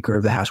next Speaker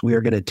of the House. We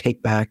are going to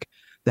take back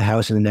the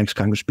House in the next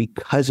Congress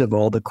because of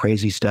all the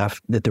crazy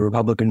stuff that the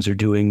Republicans are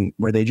doing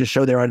where they just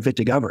show they're unfit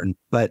to govern.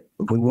 But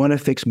if we want to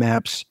fix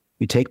maps,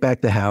 we take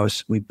back the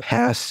House, we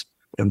pass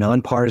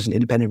nonpartisan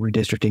independent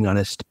redistricting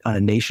on a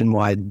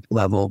nationwide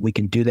level. We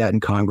can do that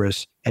in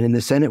Congress. And in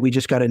the Senate, we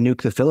just got to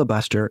nuke the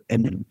filibuster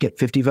and get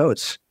 50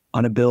 votes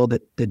on a bill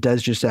that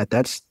does just that.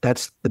 That's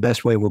the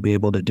best way we'll be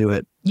able to do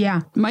it.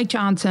 Yeah. Mike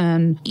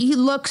Johnson, he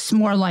looks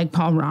more like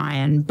Paul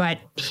Ryan, but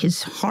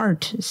his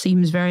heart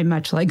seems very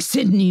much like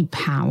Sidney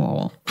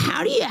Powell.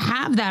 How do you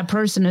have that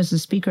person as the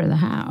Speaker of the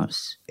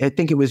House? I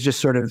think it was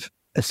just sort of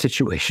a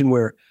situation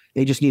where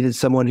they just needed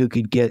someone who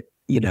could get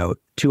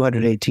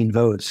 218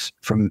 votes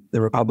from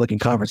the Republican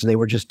conference, and they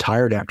were just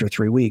tired after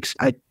 3 weeks.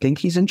 I think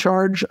he's in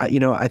charge.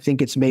 I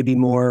think it's maybe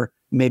more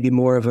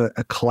of a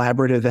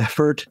collaborative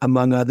effort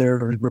among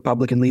other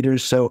Republican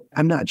leaders. So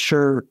I'm not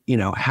sure,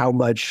 how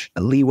much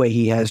leeway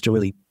he has to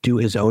really do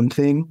his own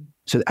thing.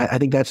 So I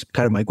think that's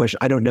kind of my question.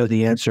 I don't know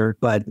the answer,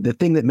 but the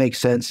thing that makes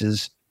sense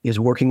is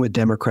working with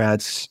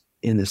Democrats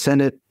in the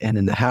Senate and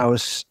in the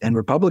House and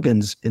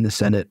Republicans in the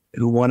Senate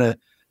who want to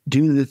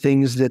do the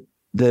things that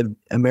the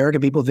American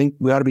people think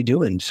we ought to be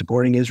doing,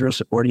 supporting Israel,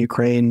 supporting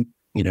Ukraine,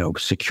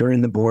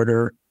 securing the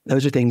border.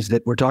 Those are things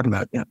that we're talking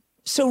about. Yeah.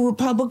 So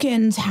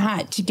Republicans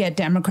had to get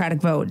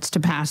Democratic votes to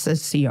pass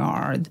this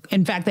CR.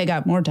 In fact, they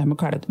got more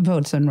Democratic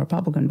votes than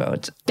Republican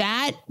votes.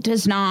 That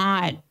does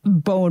not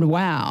bode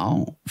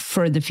well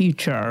for the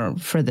future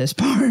for this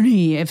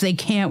party if they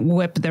can't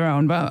whip their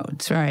own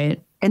votes,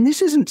 right? And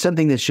this isn't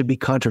something that should be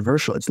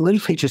controversial. It's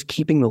literally just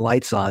keeping the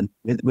lights on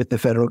with the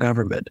federal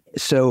government.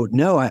 So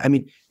no,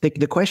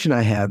 the question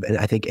I have, and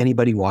I think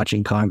anybody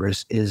watching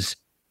Congress, is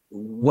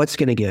what's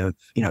going to give?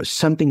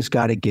 Something's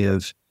got to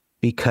give,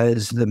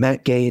 because the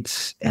Matt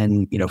Gaetz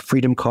and,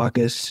 Freedom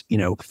Caucus,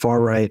 far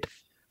right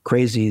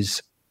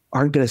crazies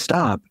aren't going to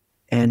stop.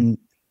 And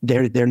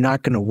they're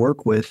not going to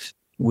work with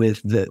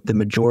the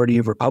majority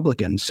of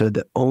Republicans. So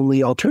the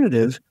only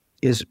alternative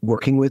is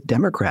working with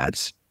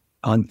Democrats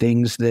on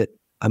things that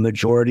a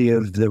majority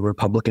of the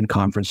Republican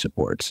conference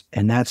supports.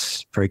 And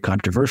that's very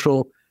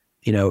controversial.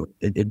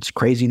 It's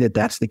crazy that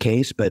that's the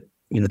case, but,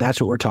 that's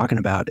what we're talking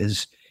about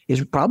is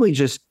probably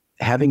just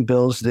having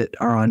bills that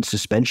are on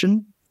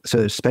suspension. So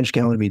the suspension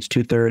calendar means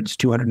 2/3,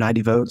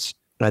 290 votes.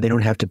 They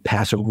don't have to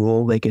pass a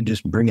rule. They can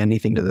just bring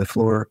anything to the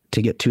floor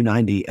to get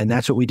 290. And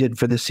that's what we did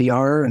for the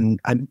CR. And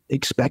I'm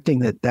expecting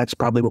that that's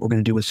probably what we're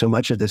going to do with so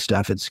much of this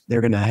stuff. They're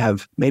going to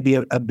have maybe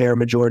a bare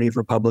majority of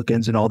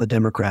Republicans and all the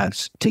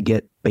Democrats to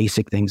get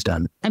basic things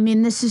done.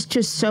 This is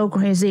just so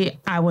crazy.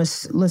 I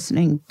was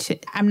listening to,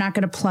 I'm not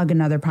going to plug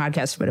another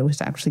podcast, but it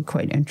was actually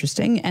quite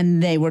interesting.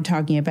 And they were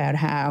talking about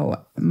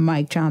how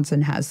Mike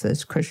Johnson has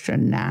this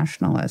Christian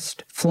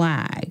nationalist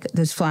flag,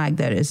 this flag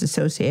that is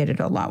associated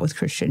a lot with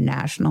Christian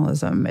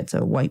nationalism. It's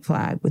a white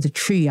flag with a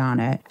tree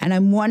on it. And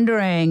I'm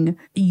wondering,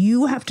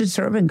 you have to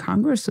serve in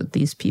Congress with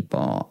these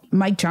people.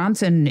 Mike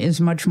Johnson is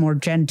much more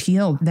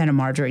genteel than a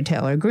Marjorie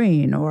Taylor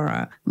Greene or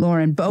a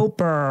Lauren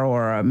Boebert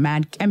or a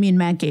Matt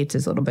Gaetz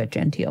is a little bit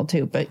genteel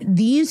too. But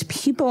these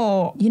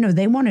people,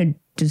 they want to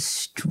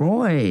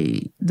destroy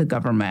the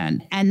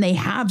government. And they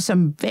have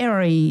some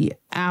very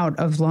out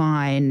of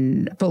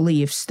line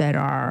beliefs that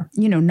are,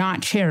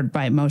 not shared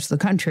by most of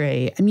the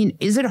country. I mean,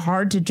 is it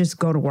hard to just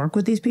go to work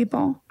with these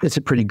people? It's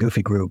a pretty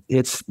goofy group.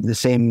 It's the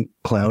same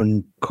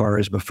clown car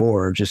as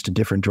before, just a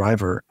different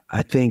driver.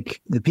 I think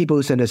the people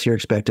who send us here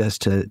expect us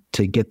to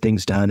get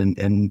things done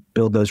and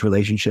build those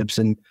relationships.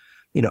 And,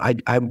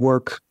 I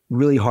work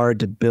really hard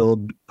to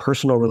build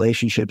personal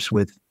relationships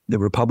with the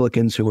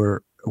Republicans who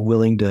are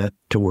willing to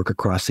work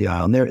across the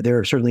aisle. And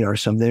there certainly are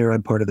some there.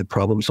 I'm part of the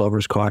Problem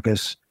Solvers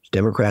Caucus.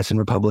 Democrats and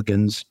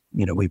Republicans,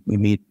 we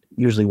meet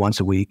usually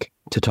once a week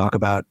to talk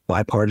about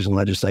bipartisan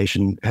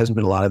legislation. Hasn't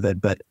been a lot of it,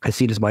 but I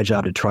see it as my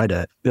job to try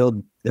to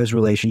build those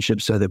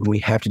relationships so that when we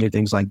have to do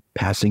things like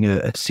passing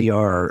a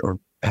CR or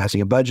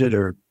passing a budget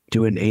or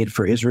doing aid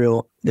for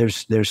Israel,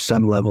 there's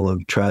some level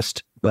of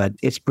trust. But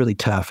it's really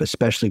tough,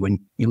 especially when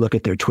you look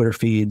at their Twitter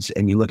feeds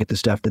and you look at the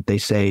stuff that they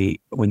say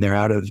when they're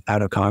out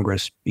of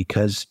Congress,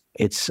 because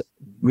it's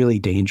really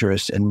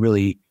dangerous and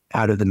really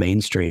out of the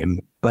mainstream.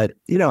 But,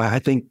 I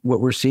think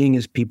what we're seeing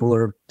is people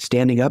are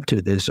standing up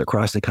to this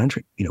across the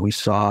country. We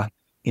saw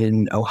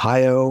in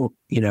Ohio,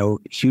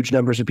 huge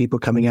numbers of people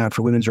coming out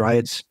for women's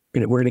rights.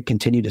 We're going to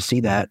continue to see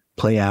that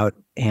play out.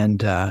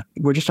 And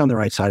we're just on the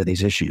right side of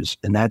these issues.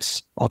 And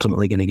that's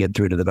ultimately going to get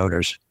through to the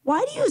voters.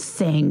 Why do you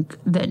think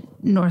that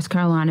North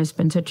Carolina has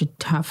been such a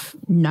tough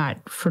nut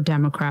for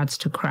Democrats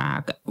to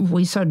crack?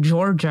 We saw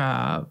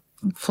Georgia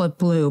flip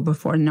blue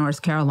before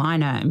North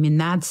Carolina. I mean,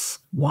 that's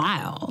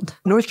wild.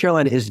 North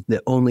Carolina is the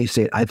only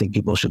state I think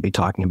people should be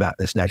talking about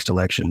this next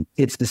election.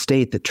 It's the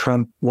state that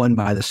Trump won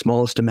by the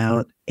smallest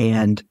amount,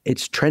 and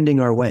it's trending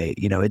our way.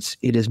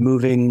 It is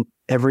moving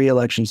every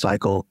election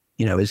cycle.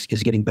 Is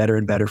getting better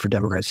and better for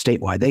Democrats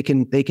statewide. They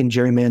can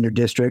gerrymander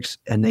districts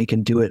and they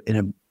can do it in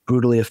a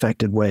brutally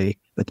effective way,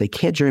 but they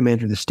can't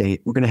gerrymander the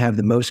state. We're going to have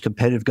the most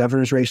competitive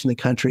governor's race in the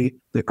country.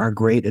 Our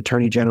great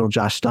Attorney General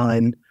Josh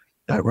Stein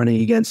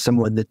running against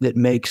someone that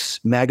makes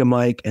MAGA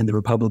Mike and the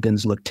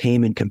Republicans look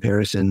tame in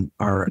comparison.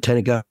 Our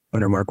Lieutenant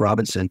Governor Mark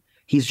Robinson,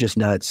 he's just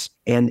nuts.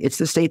 And it's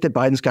the state that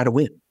Biden's got to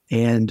win.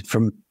 And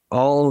from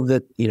all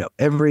that,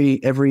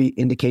 every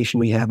indication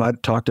we have,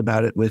 I've talked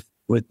about it with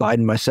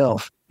Biden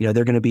myself.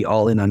 They're going to be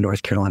all in on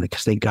North Carolina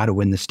because they got to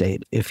win the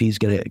state if he's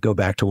going to go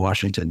back to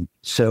Washington.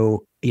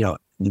 So,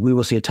 we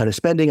will see a ton of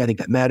spending. I think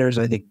that matters.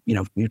 I think,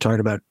 you're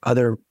talking about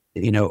other,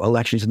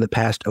 elections in the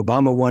past.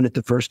 Obama won it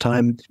the first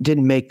time,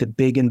 didn't make the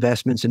big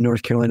investments in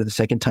North Carolina the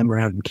second time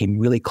around and came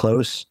really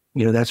close.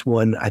 That's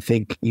one, I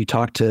think you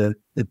talk to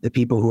the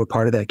people who were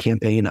part of that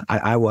campaign.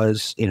 I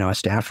was, a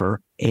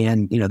staffer,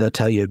 and, they'll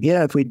tell you,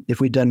 yeah, if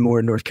we'd done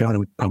more in North Carolina,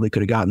 we probably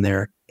could have gotten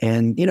there.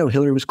 And,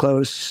 Hillary was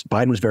close.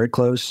 Biden was very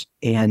close.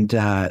 And,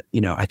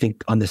 I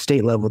think on the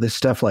state level, this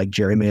stuff like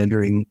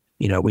gerrymandering,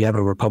 we have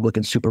a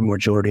Republican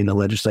supermajority in the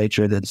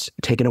legislature that's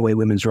taken away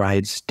women's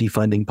rights,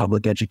 defunding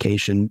public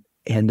education,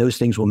 and those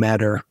things will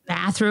matter.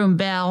 Bathroom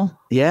bill.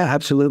 Yeah,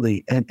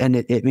 absolutely.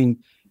 And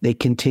they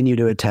continue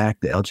to attack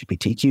the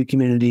LGBTQ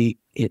community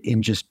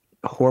in just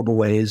horrible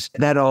ways.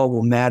 That all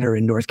will matter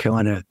in North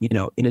Carolina,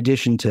 in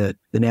addition to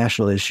the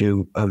national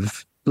issue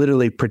of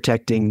literally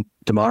protecting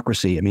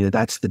democracy.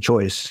 That's the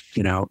choice,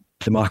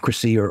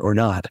 democracy or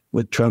not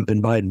with Trump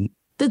and Biden.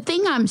 The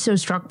thing I'm so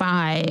struck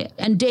by,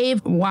 and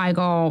Dave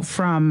Weigel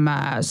from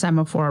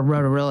Semaphore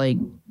wrote a really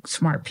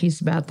smart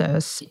piece about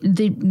this.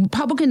 The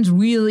Republicans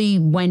really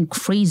went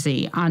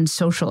crazy on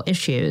social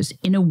issues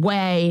in a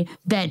way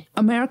that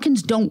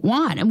Americans don't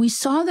want. And we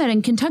saw that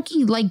in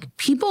Kentucky.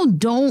 People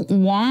don't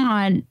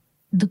want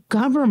the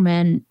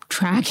government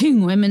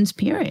tracking women's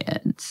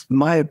periods.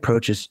 My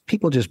approach is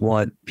people just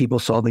want people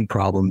solving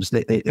problems.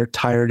 They're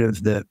tired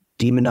of the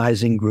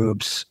demonizing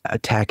groups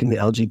attacking the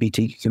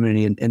LGBT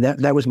community. And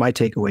that was my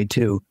takeaway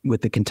too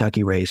with the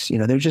Kentucky race.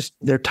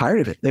 They're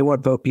tired of it. They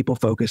want people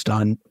focused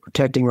on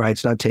protecting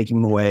rights, not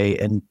taking them away.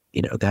 And,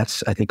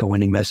 that's, I think, a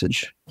winning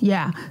message.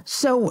 Yeah.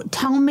 So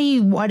tell me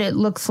what it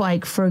looks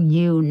like for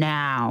you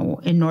now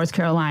in North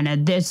Carolina.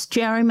 This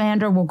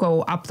gerrymander will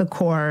go up the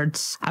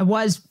courts. I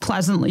was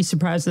pleasantly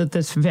surprised that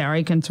this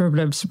very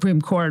conservative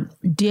Supreme Court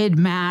did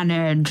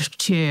manage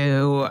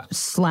to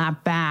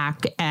slap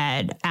back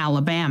at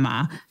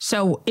Alabama.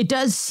 So it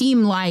does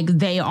seem like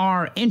they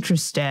are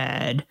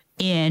interested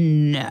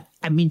in,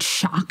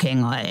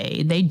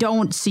 shockingly, they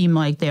don't seem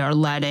like they are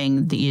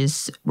letting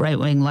these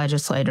right-wing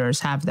legislators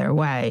have their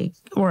way,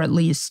 or at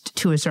least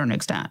to a certain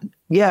extent.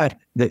 Yeah,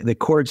 the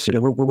courts,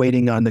 we're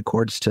waiting on the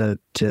courts to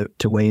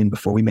weigh in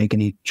before we make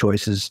any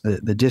choices.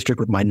 The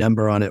district with my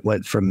number on it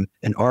went from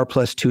an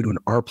R+2 to an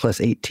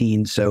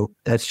R+18. So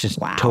that's just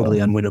totally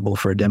unwinnable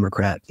for a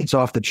Democrat. It's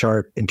off the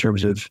chart in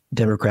terms of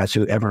Democrats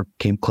who ever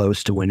came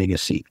close to winning a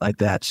seat like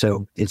that.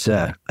 So it's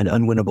an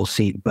unwinnable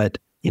seat. But,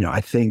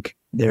 I think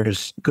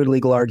there's good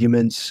legal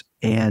arguments.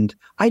 And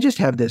I just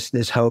have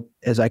this hope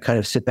as I kind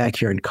of sit back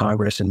here in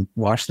Congress and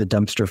watch the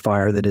dumpster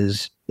fire that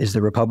is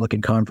the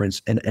Republican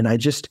conference. And I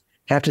just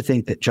have to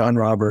think that John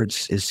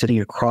Roberts is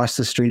sitting across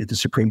the street at the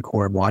Supreme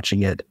Court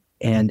watching it.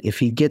 And if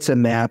he gets a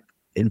map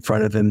in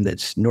front of him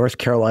that's North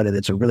Carolina,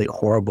 that's a really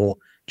horrible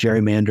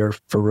gerrymander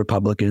for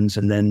Republicans,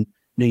 and then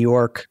New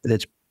York,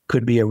 that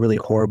could be a really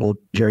horrible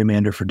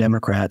gerrymander for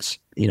Democrats,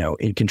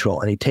 in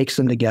control. And he takes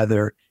them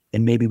together,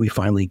 and maybe we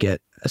finally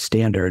get a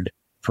standard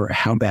for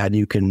how bad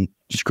you can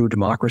screw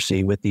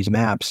democracy with these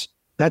maps.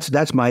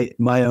 That's my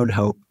own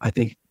hope. I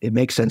think it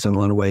makes sense in a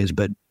lot of ways,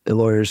 but the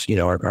lawyers,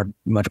 are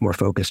much more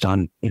focused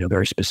on,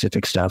 very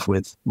specific stuff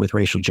with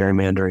racial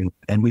gerrymandering,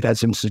 and we've had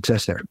some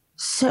success there.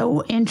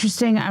 So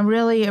interesting. I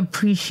really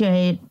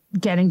appreciate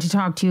getting to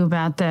talk to you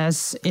about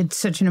this. It's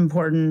such an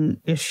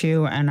important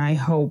issue, and I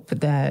hope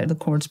that the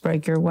courts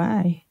break your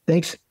way.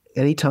 Thanks.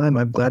 Anytime.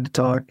 I'm glad to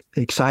talk.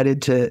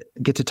 Excited to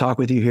get to talk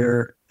with you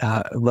here.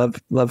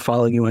 Love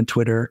following you on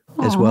Twitter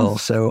as well.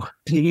 So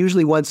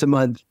usually once a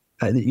month,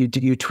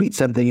 you tweet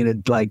something and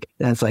it's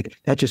like,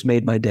 that just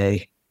made my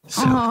day.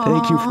 So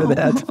thank you for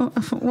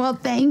that. Well,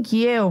 thank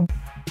you.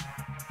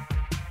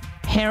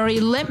 Harry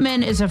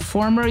Litman is a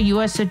former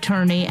U.S.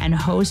 attorney and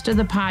host of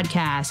the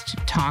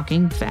podcast,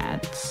 Talking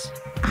Feds.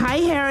 Hi,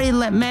 Harry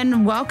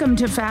Litman. Welcome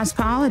to Fast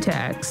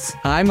Politics.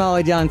 Hi,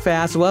 Molly John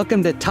Fast.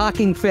 Welcome to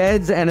Talking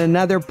Feds and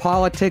another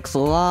politics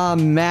law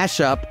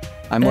mashup.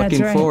 I'm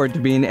looking forward to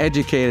being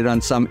educated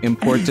on some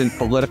important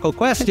political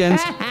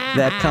questions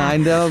that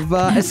kind of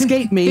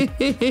escape me.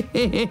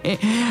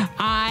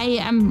 I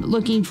am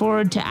looking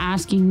forward to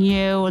asking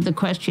you the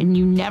question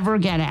you never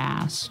get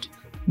asked.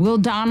 Will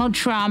Donald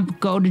Trump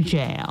go to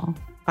jail?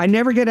 I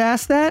never get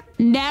asked that?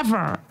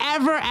 Never,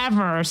 ever,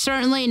 ever.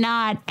 Certainly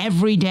not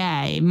every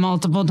day,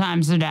 multiple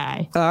times a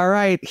day. All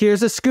right.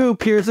 Here's a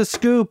scoop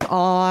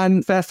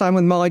on Fast Time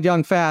with Molly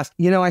Young Fast.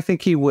 I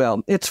think he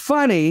will. It's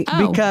funny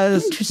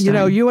because,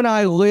 you and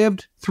I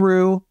lived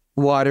through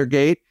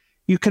Watergate.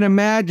 You can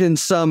imagine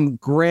some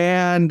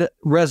grand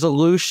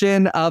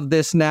resolution of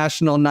this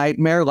national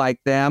nightmare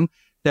like them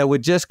that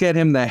would just get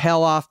him the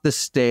hell off the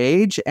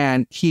stage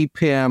and keep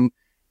him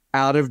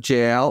out of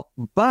jail.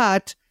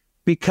 But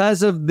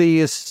because of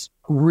this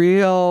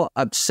real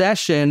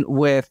obsession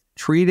with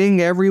treating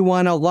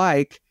everyone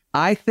alike,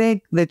 I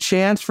think the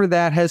chance for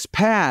that has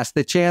passed.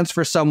 The chance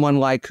for someone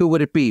like, who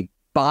would it be,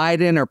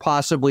 Biden or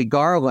possibly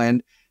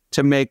Garland,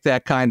 to make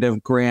that kind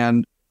of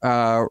grand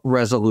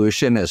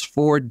resolution as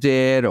Ford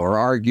did, or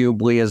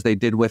arguably as they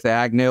did with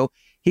Agnew.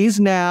 He's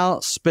now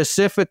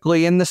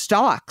specifically in the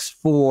stocks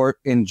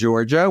in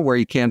Georgia, where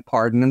he can't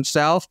pardon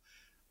himself,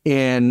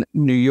 in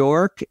New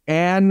York,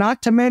 and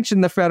not to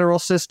mention the federal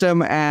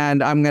system.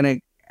 And I'm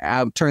going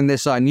to turn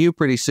this on you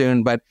pretty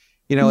soon, but,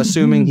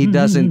 assuming he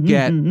doesn't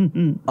get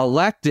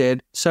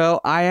elected.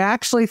 So I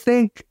actually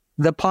think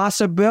the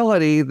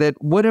possibility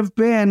that would have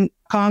been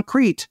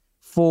concrete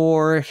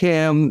for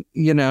him,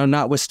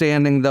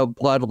 notwithstanding the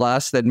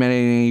bloodlust that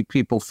many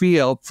people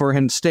feel, for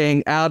him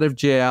staying out of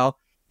jail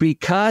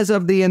because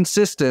of the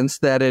insistence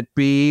that it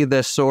be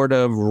the sort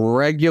of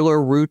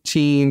regular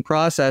routine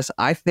process.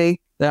 I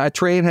think that a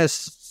train has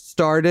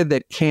started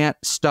that can't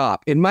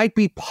stop. It might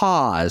be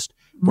paused.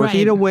 Were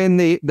he to win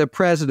the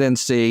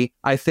presidency,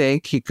 I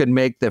think he could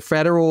make the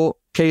federal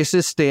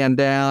cases stand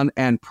down,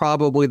 and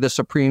probably the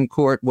Supreme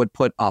Court would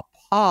put a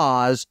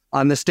pause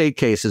on the state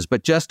cases,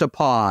 but just a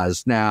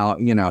pause now,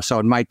 so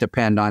it might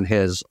depend on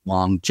his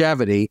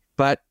longevity.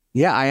 But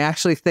yeah, I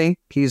actually think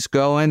he's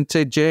going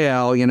to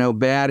jail,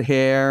 bad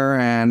hair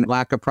and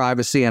lack of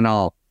privacy and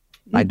all.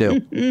 I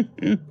do.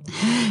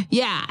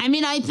 Yeah,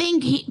 I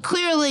think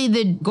clearly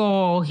the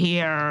goal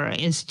here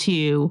is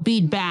to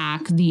beat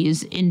back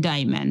these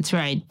indictments,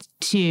 right?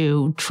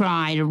 To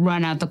try to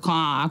run out the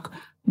clock,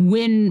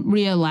 win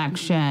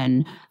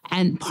re-election,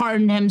 and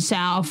pardon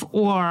himself,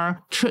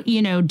 or,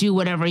 do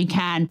whatever he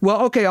can.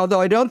 Well, okay,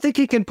 although I don't think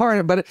he can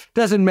pardon, but it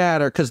doesn't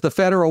matter because the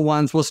federal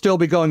ones will still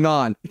be going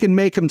on. He can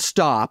make him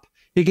stop.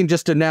 He can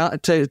just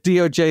announce to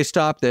DOJ,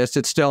 stop this.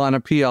 It's still on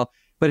appeal.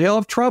 But he'll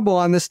have trouble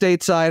on the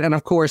state side. And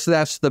of course,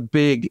 that's the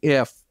big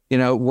if,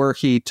 were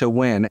he to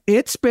win.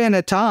 It's been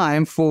a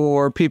time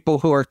for people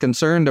who are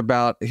concerned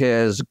about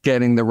his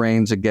getting the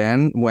reins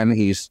again, when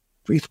he's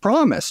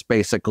promised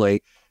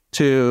basically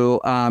to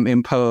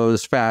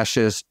impose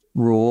fascist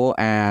rule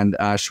and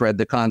shred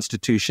the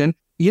Constitution,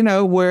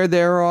 where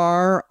there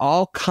are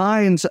all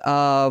kinds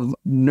of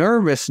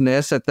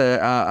nervousness at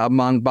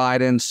among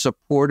Biden's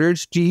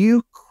supporters. Do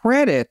you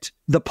credit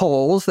the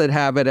polls that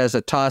have it as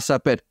a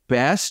toss-up at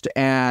best?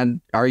 And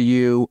are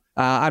you,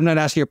 I'm not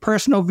asking your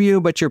personal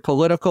view, but your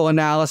political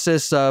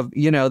analysis of,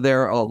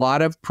 there are a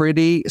lot of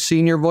pretty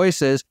senior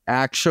voices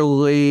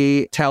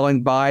actually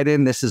telling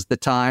Biden this is the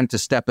time to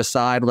step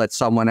aside, let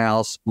someone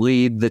else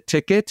lead the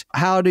ticket.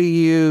 How do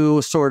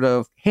you sort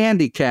of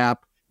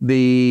handicap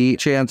the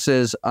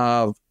chances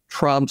of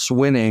Trump's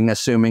winning,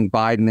 assuming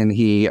Biden and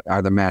he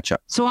are the matchup?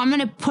 So I'm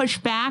going to push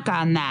back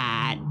on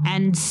that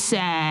and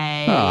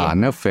say...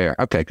 no fair.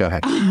 Okay, go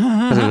ahead.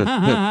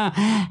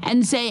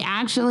 And say,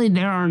 actually,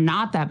 there are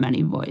not that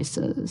many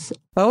voices.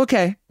 Oh,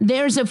 okay.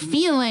 There's a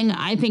feeling,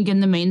 I think, in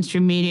the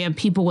mainstream media,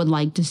 people would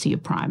like to see a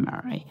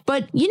primary.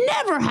 But you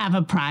never have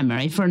a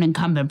primary for an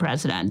incumbent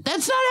president.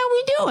 That's not how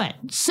we do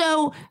it.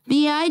 So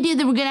the idea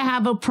that we're going to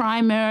have a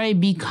primary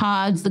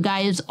because the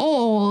guy is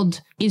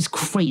old is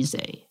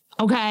crazy.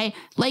 Okay.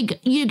 Like,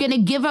 you're going to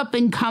give up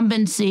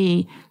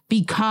incumbency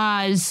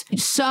because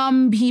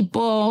some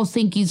people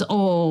think he's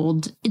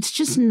old. It's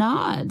just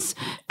nuts.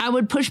 I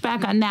would push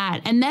back on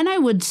that. And then I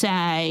would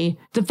say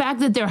the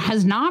fact that there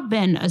has not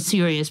been a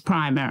serious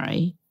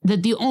primary,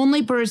 that the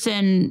only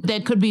person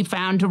that could be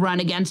found to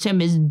run against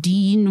him is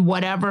Dean,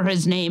 whatever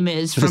his name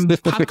is, from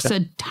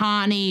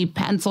Puxatawny,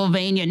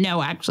 Pennsylvania.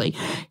 No, actually,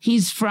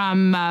 he's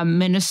from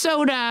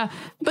Minnesota.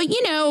 But,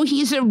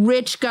 he's a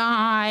rich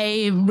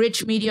guy,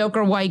 rich,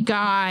 mediocre white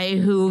guy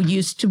who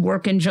used to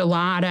work in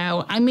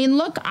gelato. I mean,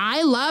 look,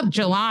 I love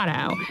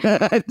gelato.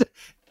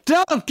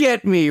 Don't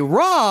get me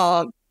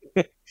wrong.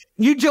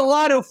 You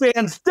gelato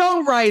fans,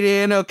 don't write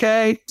in,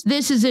 okay?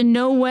 This is in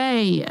no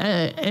way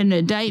an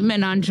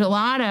indictment on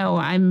gelato.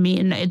 I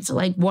mean, it's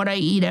like what I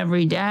eat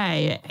every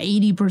day.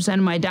 80% of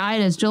my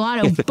diet is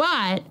gelato.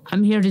 But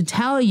I'm here to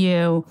tell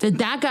you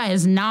that guy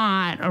is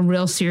not a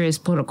real serious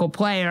political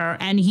player.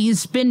 And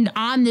he's been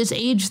on this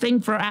age thing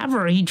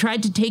forever. He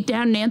tried to take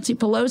down Nancy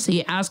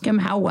Pelosi. Ask him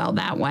how well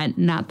that went.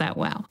 Not that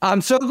well.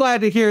 I'm so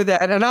glad to hear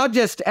that. And I'll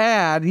just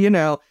add,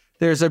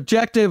 there's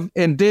objective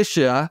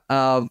indicia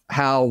of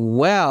how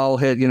well,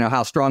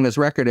 how strong his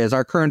record is.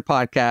 Our current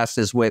podcast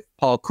is with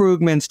Paul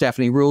Krugman,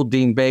 Stephanie Rule,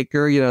 Dean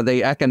Baker.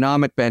 The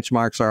economic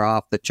benchmarks are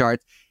off the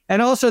charts.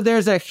 And also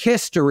there's a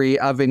history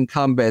of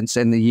incumbents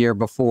in the year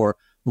before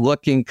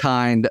looking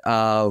kind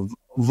of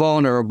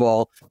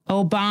vulnerable.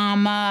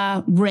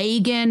 Obama,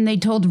 Reagan, they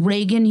told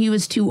Reagan he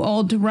was too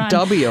old to run.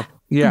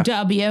 Yeah.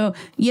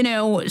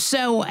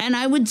 So, and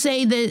I would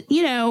say that,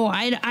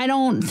 I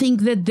don't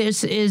think that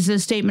this is a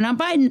statement on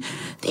Biden.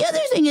 The other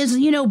thing is,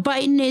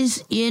 Biden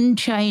is in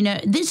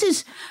China.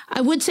 I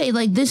would say,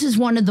 this is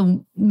one of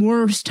the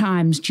worst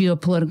times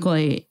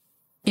geopolitically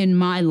in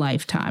my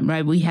lifetime,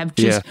 right? We have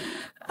just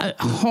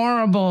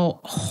horrible,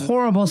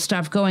 horrible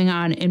stuff going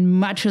on in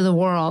much of the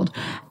world.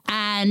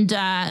 And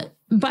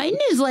Biden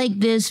is like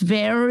this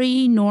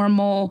very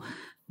normal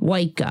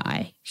white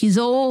guy. He's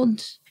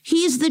old.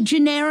 He's the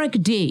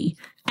generic D.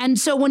 And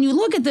so when you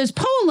look at this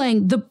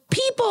polling, the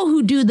people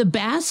who do the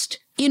best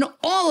in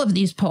all of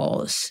these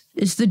polls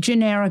is the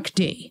generic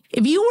D.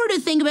 If you were to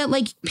think about,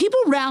 people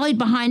rallied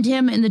behind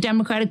him in the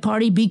Democratic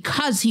Party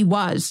because he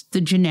was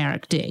the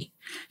generic D.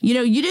 You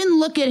didn't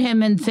look at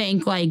him and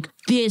think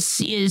this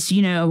is,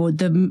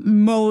 the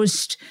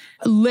most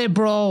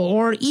liberal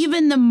or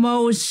even the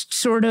most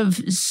sort of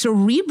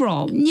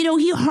cerebral.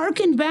 He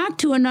hearkened back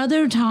to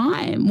another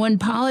time when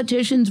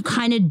politicians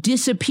kind of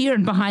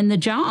disappeared behind the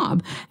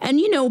job.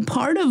 And,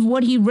 part of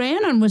what he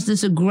ran on was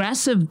this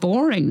aggressive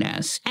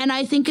boringness. And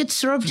I think it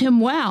served him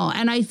well.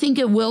 And I think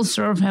it will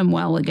serve him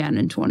well again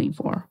in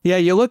 24. Yeah,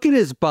 you look at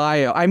his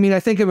bio. I mean,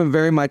 I think of him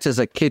very much as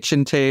a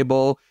kitchen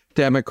table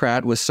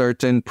Democrat with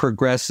certain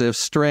progressive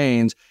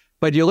strains.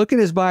 But you look at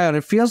his bio and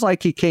it feels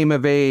like he came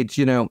of age,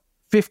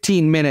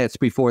 15 minutes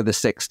before the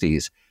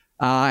 60s.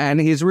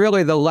 And he's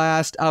really the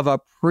last of a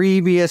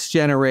previous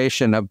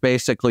generation of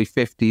basically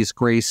 50s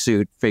gray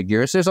suit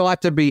figures. There's a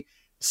lot to be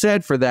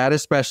said for that,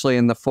 especially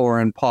in the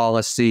foreign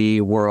policy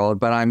world.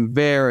 But I'm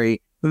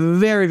very,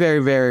 very, very,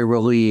 very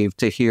relieved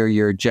to hear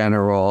your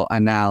general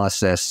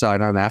analysis, so I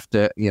don't have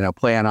to,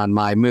 plan on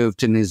my move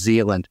to New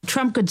Zealand.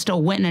 Trump could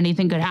still win.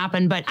 Anything could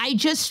happen. But I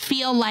just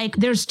feel like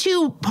there's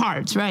two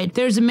parts, right?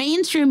 There's a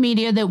mainstream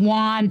media that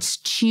wants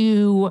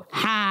to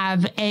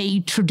have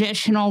a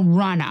traditional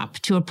run-up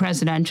to a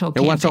presidential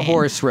campaign. It wants a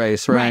horse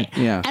race, right?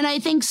 Yeah. And I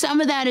think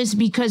some of that is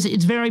because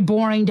it's very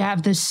boring to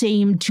have the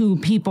same two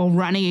people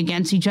running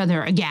against each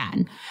other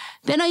again.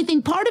 Then I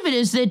think part of it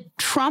is that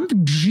Trump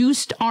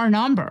juiced our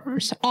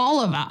numbers, all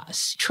of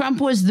us. Trump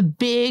was the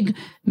big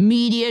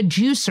media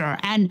juicer,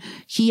 and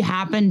he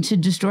happened to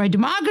destroy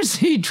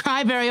democracy,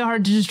 try very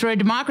hard to destroy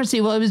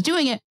democracy while he was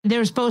doing it.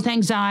 There's both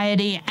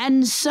anxiety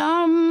and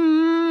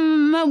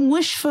some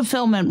wish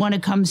fulfillment when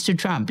it comes to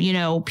Trump.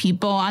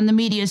 People on the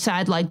media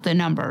side like the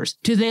numbers.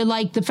 Do they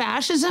like the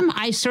fascism?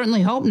 I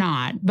certainly hope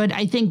not, but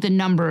I think the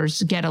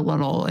numbers get a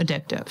little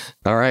addictive.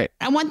 All right.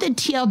 I want the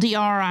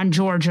TLDR on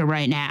Georgia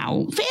right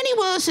now. Fannie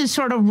Willis is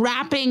sort of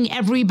wrapping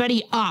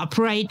everybody up,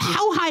 right?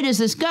 How high does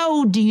this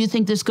go? Do you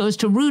think this goes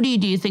to Rudy?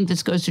 Do you think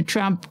this goes to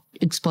Trump?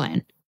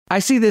 Explain. I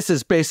see this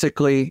as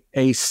basically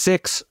a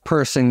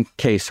 6-person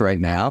case right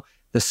now.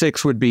 The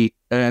 6 would be,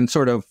 and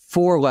sort of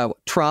 4 level,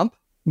 Trump,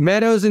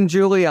 Meadows and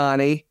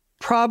Giuliani,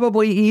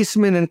 probably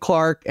Eastman and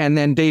Clark, and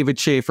then David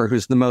Schaefer,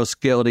 who's the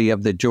most guilty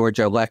of the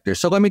Georgia electors.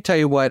 So let me tell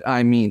you what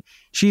I mean.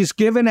 She's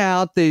given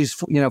out these,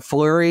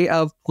 flurry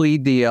of plea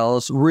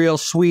deals, real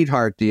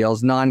sweetheart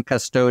deals,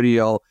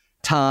 non-custodial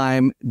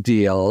time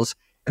deals.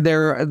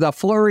 There are the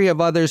flurry of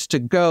others to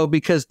go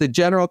because the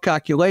general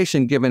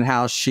calculation, given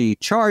how she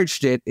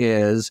charged it,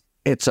 is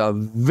it's a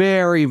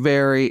very,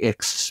 very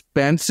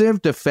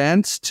expensive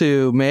defense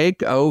to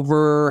make,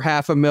 over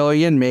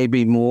 $500,000,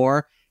 maybe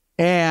more.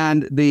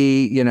 And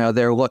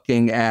they're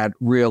looking at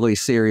really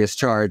serious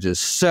charges.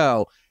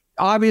 So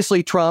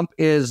obviously Trump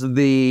is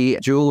the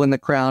jewel in the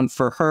crown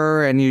for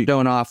her, and you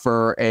don't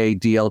offer a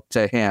deal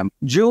to him.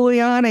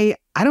 Giuliani,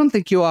 I don't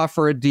think you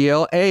offer a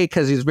deal, A,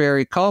 because he's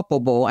very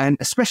culpable, and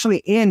especially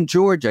in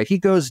Georgia. He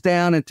goes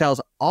down and tells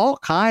all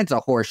kinds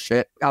of horse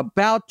shit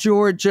about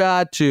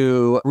Georgia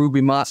to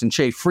Ruby Moss and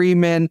Shay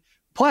Freeman.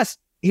 Plus,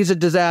 he's a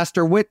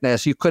disaster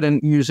witness. You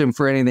couldn't use him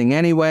for anything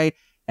anyway.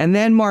 And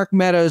then Mark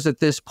Meadows at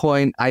this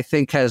point, I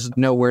think, has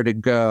nowhere to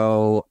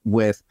go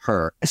with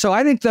her. So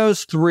I think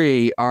those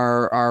three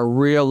are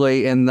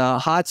really in the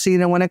hot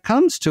seat. And when it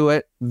comes to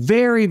it,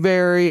 very,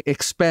 very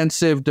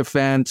expensive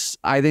defense.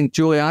 I think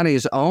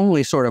Giuliani's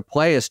only sort of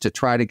play is to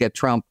try to get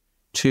Trump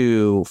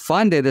to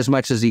fund it as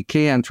much as he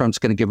can. Trump's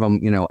going to give him,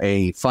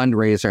 a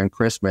fundraiser in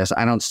Christmas.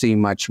 I don't see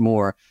much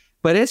more.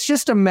 But it's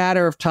just a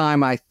matter of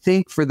time, I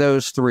think, for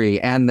those three.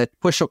 And the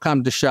push will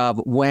come to shove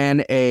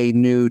when a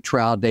new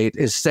trial date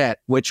is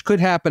set, which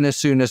could happen as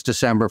soon as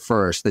December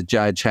 1st. The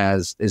judge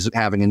is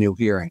having a new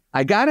hearing.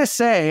 I got to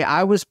say,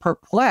 I was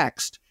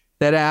perplexed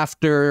that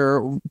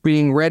after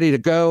being ready to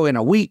go in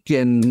a week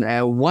and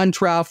one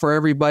trial for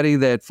everybody,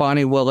 that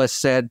Fani Willis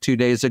said 2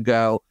 days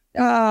ago,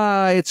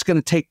 it's going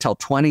to take till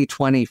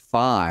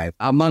 2025.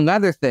 Among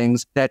other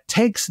things, that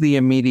takes the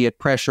immediate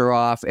pressure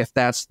off if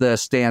that's the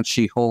stance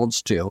she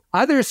holds to.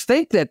 Others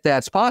think that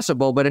that's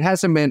possible, but it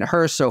hasn't been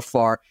her so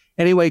far.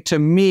 Anyway, to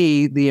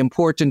me, the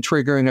important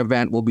triggering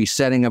event will be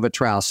setting of a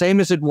trial, same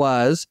as it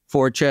was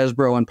for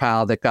Chesbrough and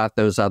Powell that got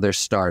those others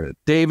started.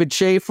 David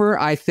Schaefer,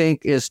 I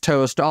think, is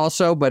toast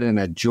also, but in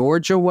a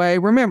Georgia way.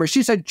 Remember,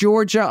 she's a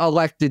Georgia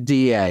elected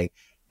DA.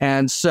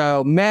 And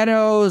so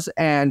Meadows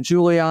and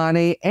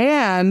Giuliani,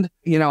 and,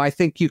 I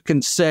think you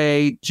can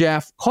say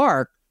Jeff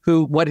Clark,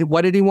 who, what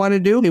did he want to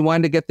do? He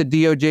wanted to get the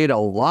DOJ to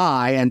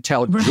lie and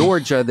tell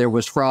Georgia there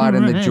was fraud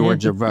in the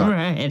Georgia vote.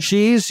 Right.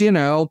 She's,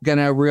 going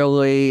to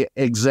really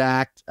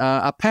exact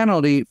a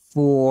penalty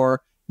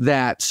for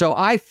that. So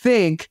I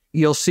think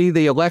you'll see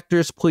the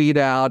electors plead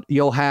out.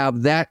 You'll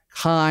have that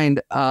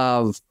kind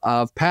of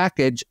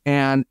package,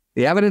 and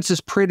the evidence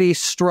is pretty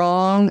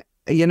strong.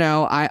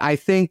 I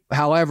think,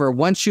 however,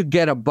 once you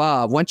get to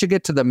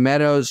the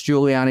Meadows,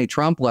 Giuliani,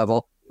 Trump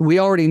level, we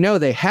already know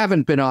they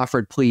haven't been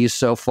offered pleas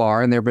so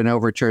far, and there have been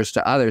overtures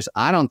to others.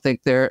 I don't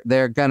think they're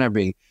going to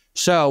be.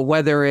 So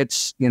whether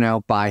it's,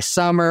 by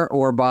summer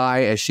or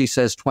by, as she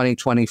says,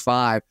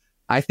 2025,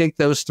 I think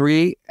those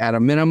three, at a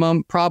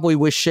minimum, probably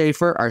with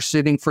Schaefer, are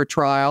sitting for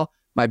trial.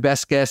 My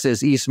best guess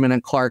is Eastman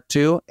and Clark,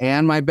 too.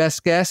 And my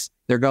best guess,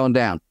 they're going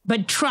down.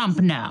 But Trump,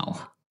 no.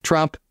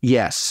 Trump,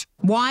 yes.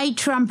 Why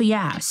Trump,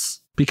 yes?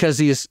 Because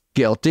he's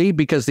guilty,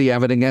 because the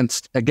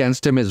evidence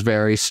against him is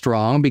very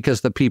strong,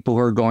 because the people who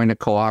are going to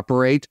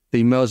cooperate,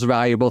 the most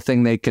valuable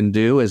thing they can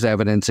do is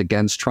evidence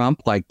against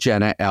Trump, like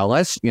Jenna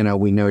Ellis.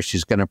 We know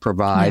she's going to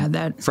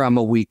provide from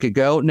a week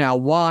ago. Now,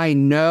 why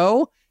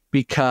no?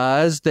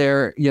 Because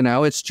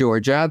it's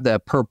Georgia, the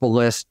purple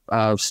list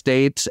of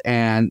states,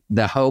 and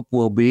the hope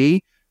will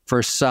be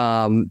for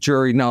some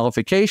jury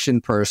nullification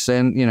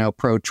person,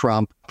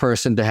 pro-Trump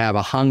person, to have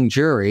a hung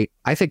jury.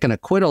 I think an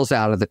acquittal's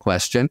out of the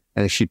question,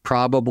 and they should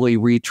probably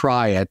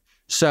retry it.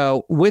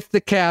 So with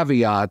the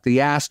caveat,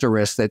 the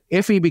asterisk, that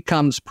if he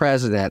becomes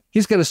president,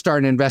 he's going to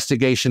start an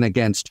investigation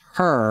against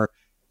her.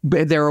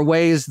 There are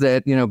ways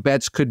that,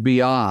 bets could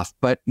be off.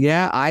 But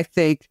yeah, I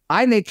think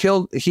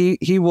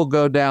he will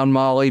go down,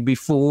 Molly,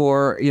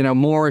 before,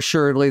 more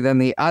assuredly than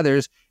the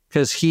others,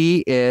 because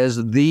he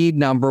is the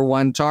number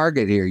one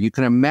target here. You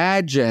can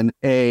imagine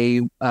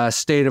a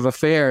state of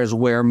affairs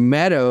where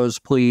Meadows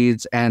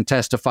pleads and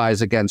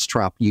testifies against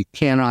Trump. You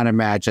cannot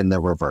imagine the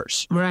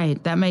reverse.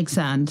 Right. That makes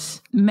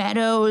sense.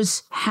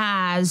 Meadows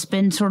has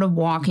been sort of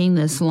walking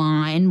this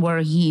line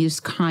where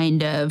he's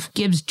kind of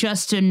gives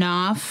just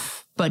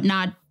enough, but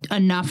not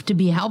enough to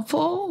be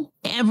helpful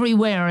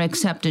everywhere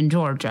except in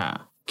Georgia.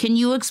 Can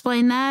you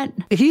explain that?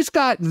 He's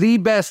got the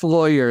best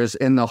lawyers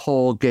in the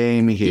whole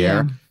game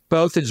here. Yeah.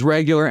 Both his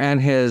regular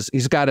and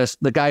he's got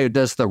the guy who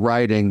does the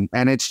writing,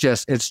 and it's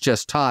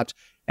just tops.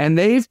 And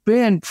they've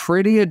been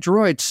pretty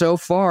adroit so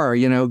far,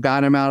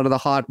 got him out of the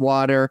hot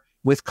water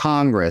with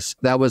Congress.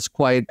 That was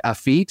quite a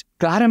feat.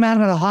 Got him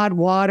out of the hot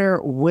water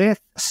with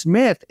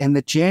Smith in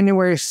the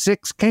January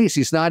 6th case.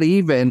 He's not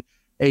even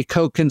a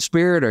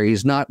co-conspirator.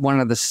 He's not one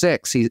of the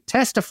six. He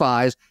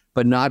testifies,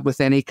 but not with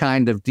any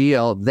kind of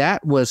deal.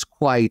 That was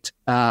quite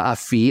a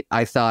feat,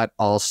 I thought,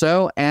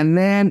 also. And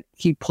then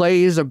he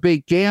plays a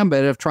big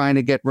gambit of trying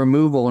to get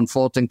removal in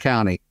Fulton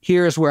County.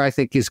 Here's where I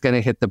think he's going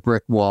to hit the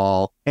brick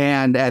wall.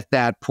 And at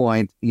that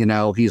point,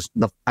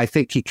 I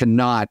think he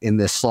cannot, in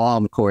this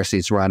slalom course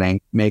he's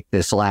running, make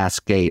this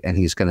last gate, and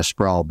he's going to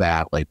sprawl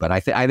badly. But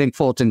I think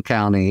Fulton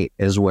County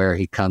is where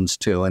he comes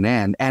to an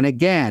end. And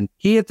again,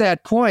 he at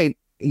that point,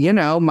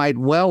 might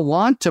well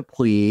want to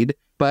plead,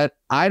 but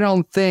I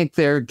don't think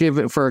they're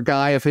giving, for a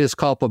guy of his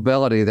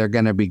culpability, they're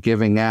going to be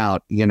giving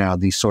out,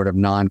 these sort of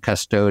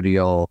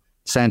non-custodial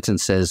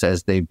sentences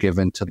as they've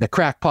given to the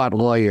crackpot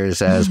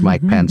lawyers, as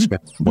Mike Pence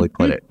would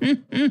put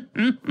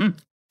it.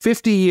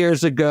 50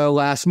 years ago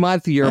last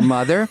month, your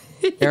mother,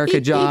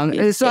 Erica Jong,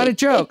 it's not a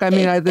joke. I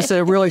mean, this is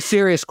a really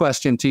serious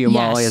question to you,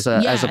 Molly, as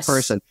a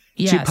person.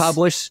 Yes. She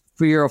published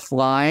Fear of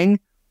Flying.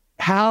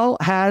 How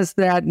has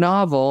that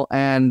novel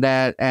and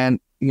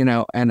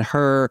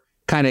her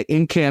kind of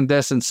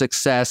incandescent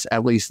success,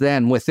 at least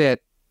then with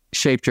it,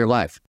 shaped your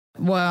life?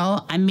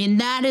 Well, I mean,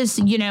 that is,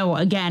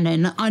 again,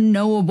 an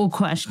unknowable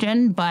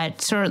question, but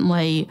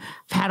certainly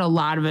had a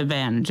lot of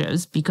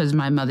advantages because of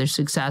my mother's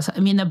success. I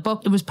mean, the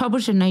book, it was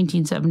published in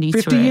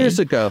 1973. 50 years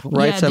ago,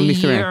 right? Yeah, 73.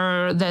 the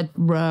year that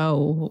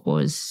Roe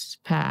was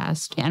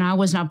passed. And I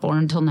was not born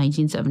until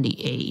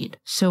 1978.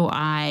 So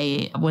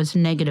I was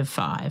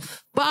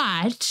 -5.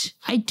 But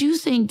I do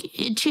think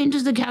it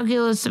changes the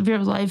calculus of your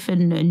life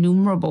in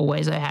innumerable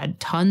ways. I had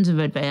tons of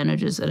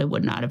advantages that I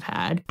would not have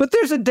had. But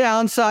there's a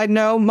downside.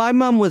 No, my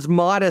mom was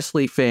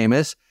modestly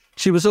famous.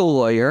 She was a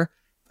lawyer,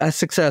 a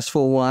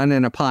successful one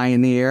and a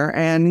pioneer.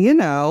 And,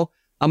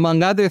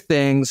 among other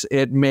things,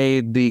 it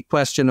made the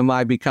question of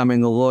my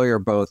becoming a lawyer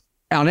both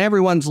on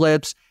everyone's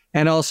lips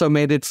and also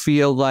made it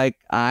feel like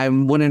I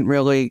wouldn't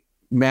really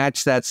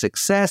match that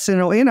success.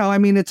 And, I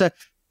mean, it's a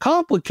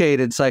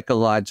complicated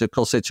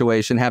psychological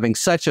situation having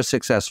such a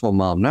successful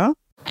mom, no?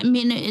 I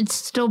mean, it's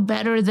still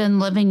better than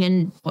living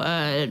in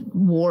a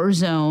war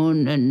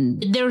zone.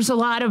 And there's a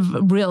lot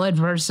of real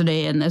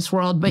adversity in this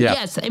world. But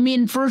yes, I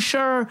mean, for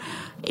sure,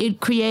 it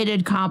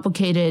created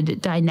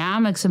complicated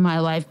dynamics in my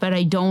life. But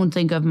I don't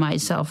think of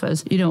myself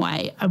as,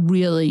 I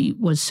really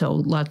was so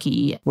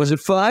lucky. Was it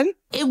fun?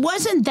 It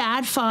wasn't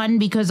that fun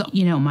because,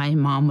 my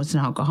mom was an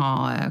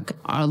alcoholic.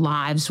 Our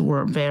lives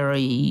were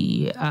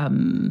very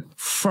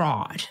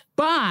fraught.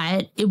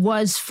 But it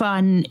was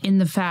fun in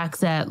the fact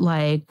that,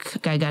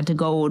 I got to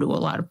go to a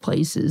lot of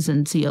places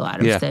and see a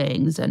lot of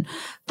things.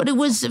 But it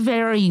was a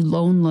very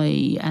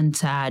lonely and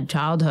sad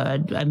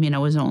childhood. I mean, I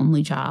was an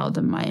only child,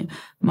 and my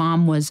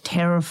mom was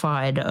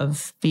terrified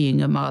of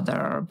being a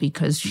mother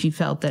because she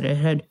felt that it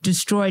had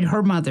destroyed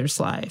her mother's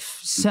life.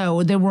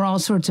 So there were all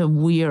sorts of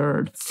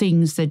weird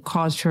things that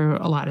caused her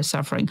a lot of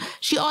suffering.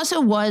 She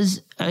also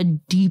was a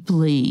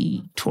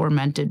deeply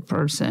tormented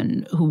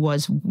person who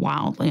was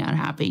wildly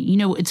unhappy.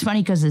 It's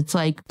funny because it's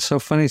like so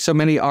funny. So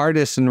many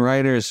artists and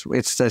writers.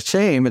 It's a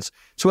shame. It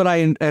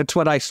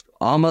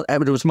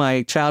was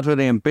my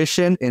childhood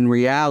ambition. In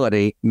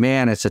reality,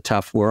 man, it's a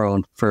tough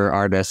world for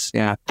artists.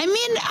 Yeah. I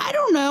mean, I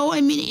don't know.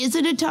 I mean, is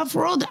it a tough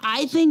world?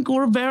 I think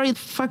we're very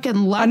fucking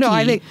lucky. No,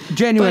 I think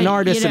genuine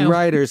artists and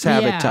writers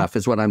have it tough,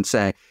 is what I'm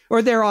saying.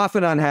 Or they're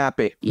often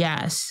unhappy.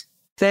 Yes.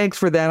 Thanks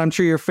for that. I'm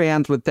sure your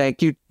fans would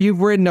thank you.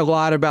 You've written a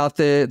lot about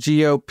the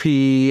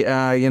GOP,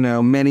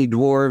 many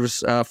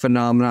dwarves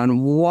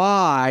phenomenon.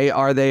 Why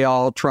are they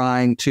all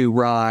trying to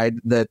ride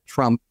the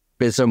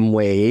Trumpism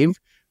wave?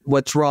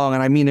 What's wrong?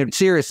 And I mean it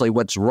seriously.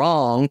 What's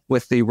wrong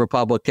with the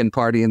Republican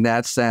Party in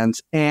that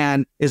sense?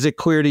 And is it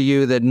clear to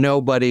you that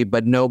nobody,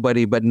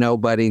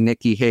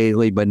 Nikki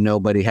Haley, but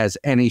nobody has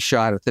any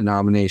shot at the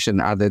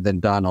nomination other than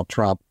Donald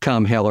Trump,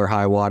 come hell or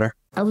high water?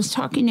 I was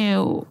talking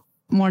to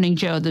Morning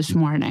Joe this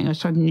morning. I was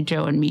talking to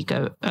Joe and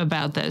Mika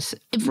about this.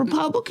 If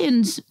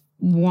Republicans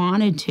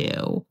wanted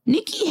to,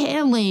 Nikki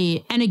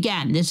Haley, and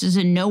again, this is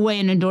in no way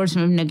an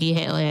endorsement of Nikki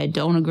Haley. I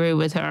don't agree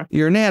with her.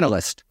 You're an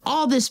analyst.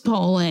 All this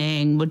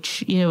polling,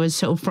 which, is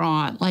so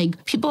fraught,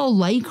 people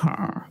like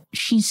her.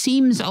 She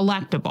seems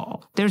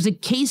electable. There's a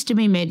case to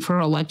be made for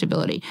her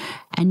electability.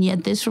 And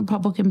yet this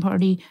Republican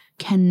Party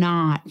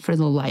cannot, for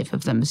the life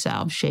of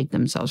themselves, shake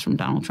themselves from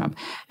Donald Trump.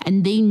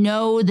 And they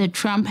know that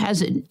Trump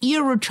has an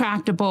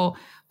irretractable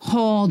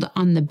hold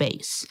on the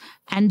base.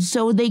 And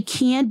so they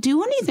can't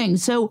do anything.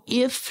 So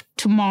if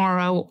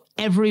tomorrow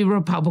every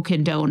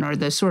Republican donor,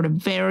 the sort of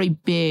very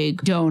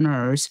big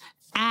donors,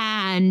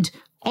 and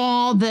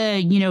all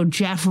the,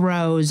 Jeff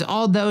Rose,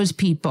 all those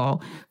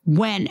people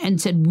went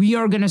and said, we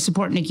are going to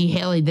support Nikki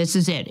Haley. This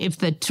is it. If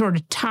the sort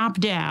of top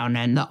down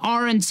and the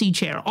RNC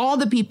chair, all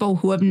the people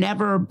who have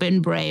never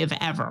been brave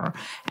ever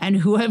and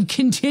who have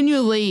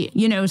continually,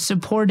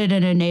 supported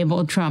and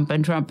enabled Trump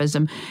and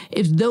Trumpism,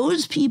 if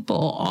those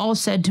people all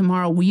said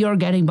tomorrow, we are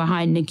getting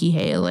behind Nikki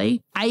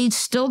Haley, I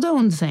still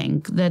don't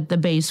think that the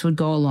base would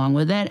go along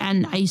with it.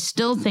 And I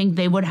still think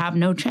they would have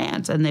no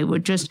chance. And they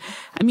would just,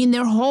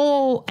 their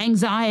whole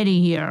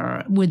anxiety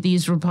here with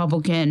these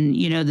Republican,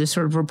 the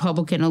sort of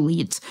Republican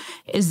elites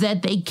is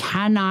that they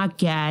cannot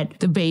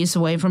get the base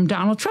away from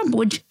Donald Trump,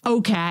 which,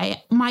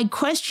 okay, my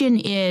question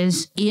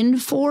is, in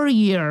 4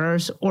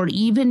 years or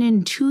even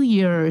in 2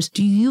 years,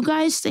 do you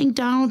guys think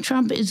Donald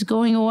Trump is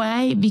going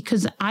away?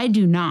 Because I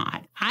do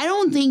not. I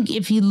don't think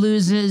if he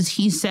loses,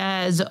 he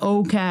says,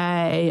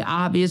 okay,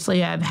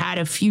 obviously I've had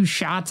a few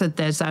shots at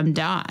this, I'm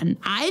done.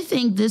 I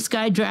think this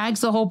guy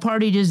drags the whole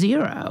party to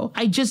zero.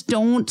 I just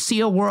don't see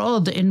a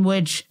world in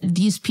which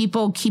these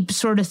people keep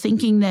sort of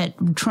thinking that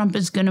Trump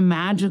is going to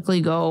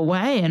magically go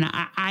away. And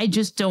I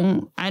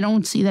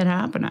don't see that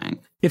happening.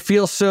 It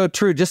feels so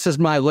true, just as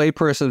my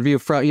layperson view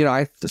from,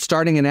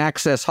 starting in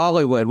Access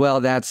Hollywood,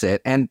 well, that's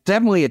it. And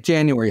definitely at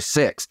January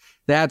 6th,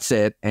 that's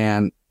it.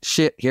 And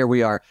shit, here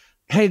we are.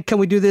 Hey, can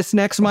we do this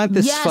next month?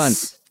 This is fun.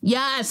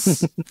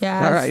 Yes.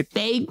 Yes. All right.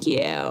 Thank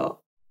you.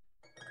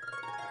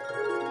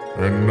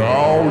 And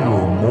now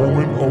your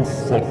moment of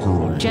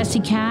fuckery. Jesse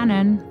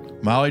Cannon.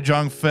 Molly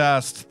Jong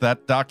Fast,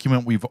 that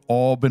document we've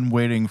all been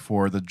waiting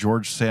for. The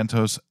George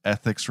Santos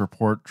ethics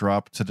report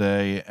dropped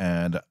today,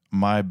 and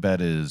my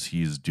bet is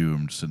he's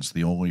doomed, since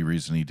the only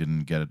reason he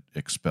didn't get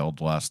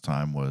expelled last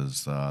time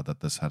was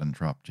that this hadn't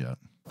dropped yet.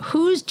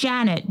 Who's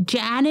Janet?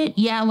 Janet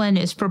Yellen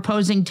is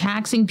proposing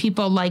taxing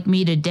people like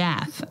me to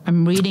death.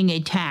 I'm reading a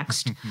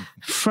text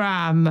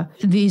from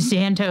the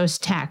Santos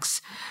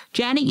text.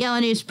 Janet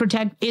Yellen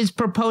is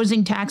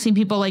proposing taxing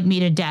people like me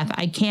to death.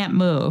 I can't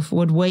move,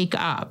 would wake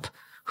up.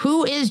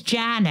 Who is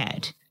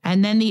Janet?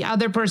 And then the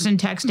other person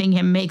texting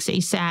him makes a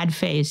sad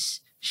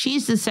face.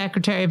 She's the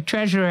Secretary of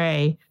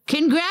Treasury.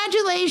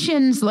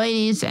 Congratulations,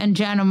 ladies and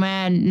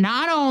gentlemen.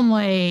 Not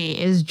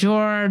only is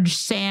George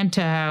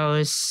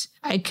Santos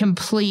a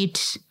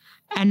complete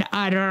and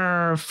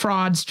utter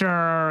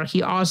fraudster,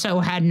 he also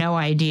had no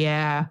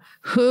idea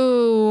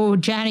who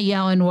Janet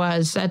Yellen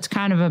was. That's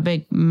kind of a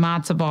big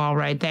matzo ball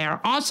right there.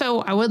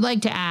 Also, I would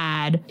like to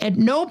add, at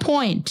no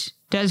point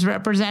does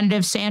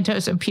Representative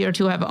Santos appear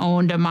to have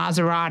owned a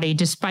Maserati,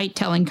 despite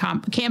telling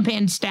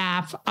campaign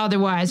staff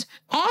otherwise.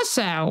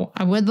 Also,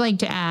 I would like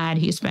to add,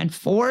 he spent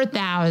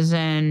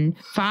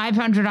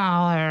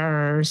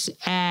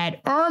 $4,500 at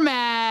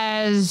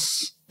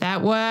Hermes.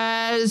 That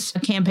was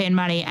campaign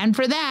money. And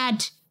for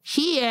that,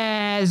 he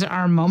is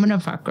our moment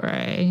of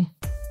fuckery.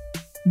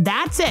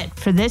 That's it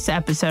for this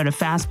episode of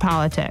Fast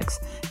Politics.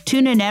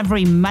 Tune in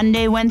every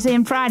Monday, Wednesday,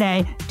 and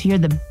Friday to hear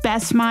the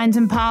best minds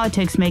in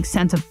politics make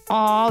sense of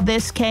all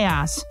this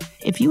chaos.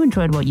 If you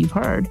enjoyed what you've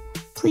heard,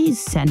 please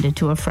send it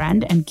to a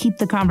friend and keep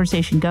the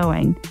conversation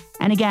going.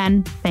 And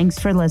again, thanks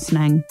for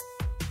listening.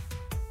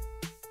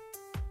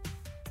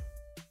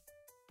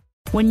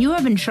 When you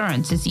have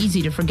insurance, it's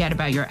easy to forget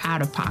about your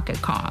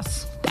out-of-pocket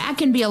costs. That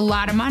can be a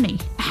lot of money.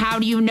 How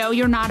do you know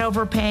you're not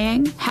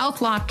overpaying?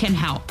 HealthLock can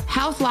help.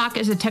 HealthLock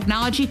is a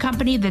technology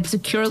company that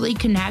securely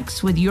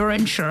connects with your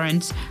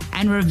insurance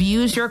and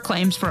reviews your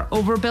claims for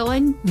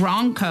overbilling,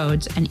 wrong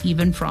codes, and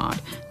even fraud.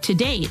 To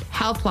date,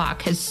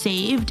 HealthLock has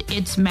saved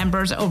its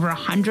members over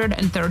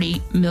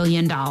 $130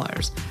 million.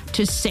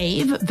 To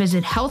save,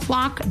 visit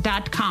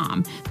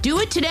healthlock.com.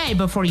 Do it today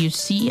before you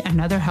see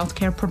another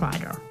healthcare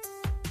provider.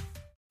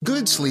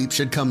 Good sleep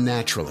should come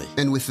naturally,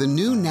 and with the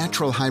new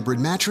Natural Hybrid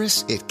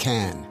mattress, it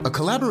can. A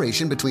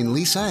collaboration between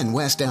Lisa and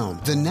West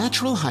Elm, the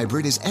Natural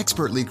Hybrid is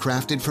expertly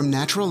crafted from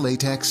natural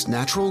latex,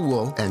 natural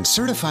wool, and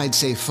certified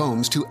safe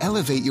foams to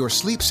elevate your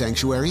sleep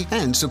sanctuary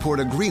and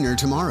support a greener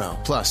tomorrow.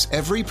 Plus,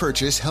 every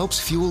purchase helps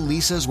fuel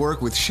Lisa's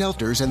work with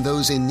shelters and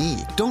those in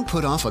need. Don't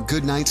put off a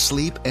good night's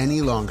sleep any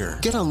longer.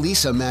 Get a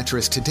Lisa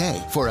mattress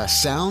today for a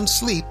sound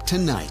sleep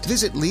tonight.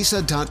 Visit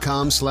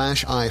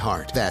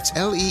lisa.com/iHeart. That's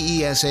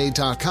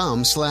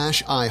LEESA.com/iHeart.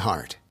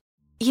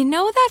 You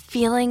know that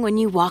feeling when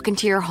you walk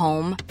into your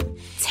home,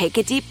 take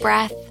a deep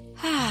breath,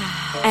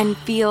 and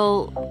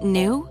feel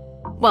new?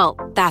 Well,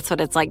 that's what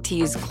it's like to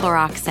use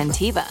Clorox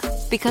Scentiva.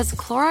 Because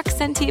Clorox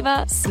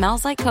Scentiva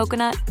smells like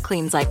coconut,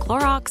 cleans like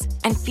Clorox,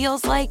 and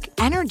feels like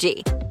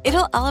energy.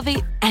 It'll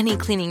elevate any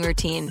cleaning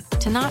routine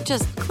to not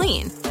just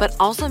clean, but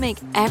also make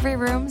every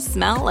room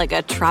smell like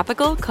a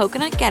tropical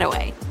coconut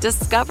getaway.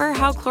 Discover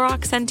how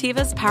Clorox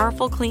Scentiva's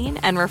powerful clean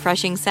and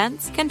refreshing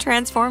scents can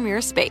transform your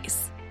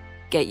space.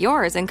 Get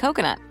yours in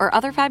coconut or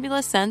other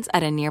fabulous scents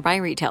at a nearby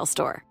retail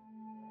store.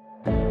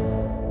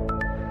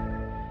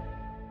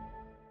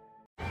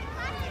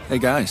 Hey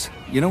guys,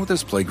 you know what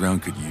this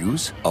playground could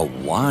use? A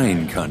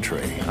wine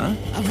country, huh?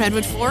 A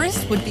redwood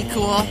forest would be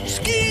cool.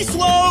 Ski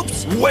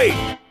slopes! Wait!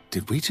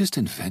 Did we just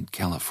invent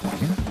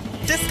California?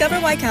 Discover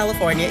why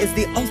California is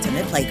the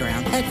ultimate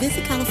playground at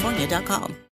visitcalifornia.com.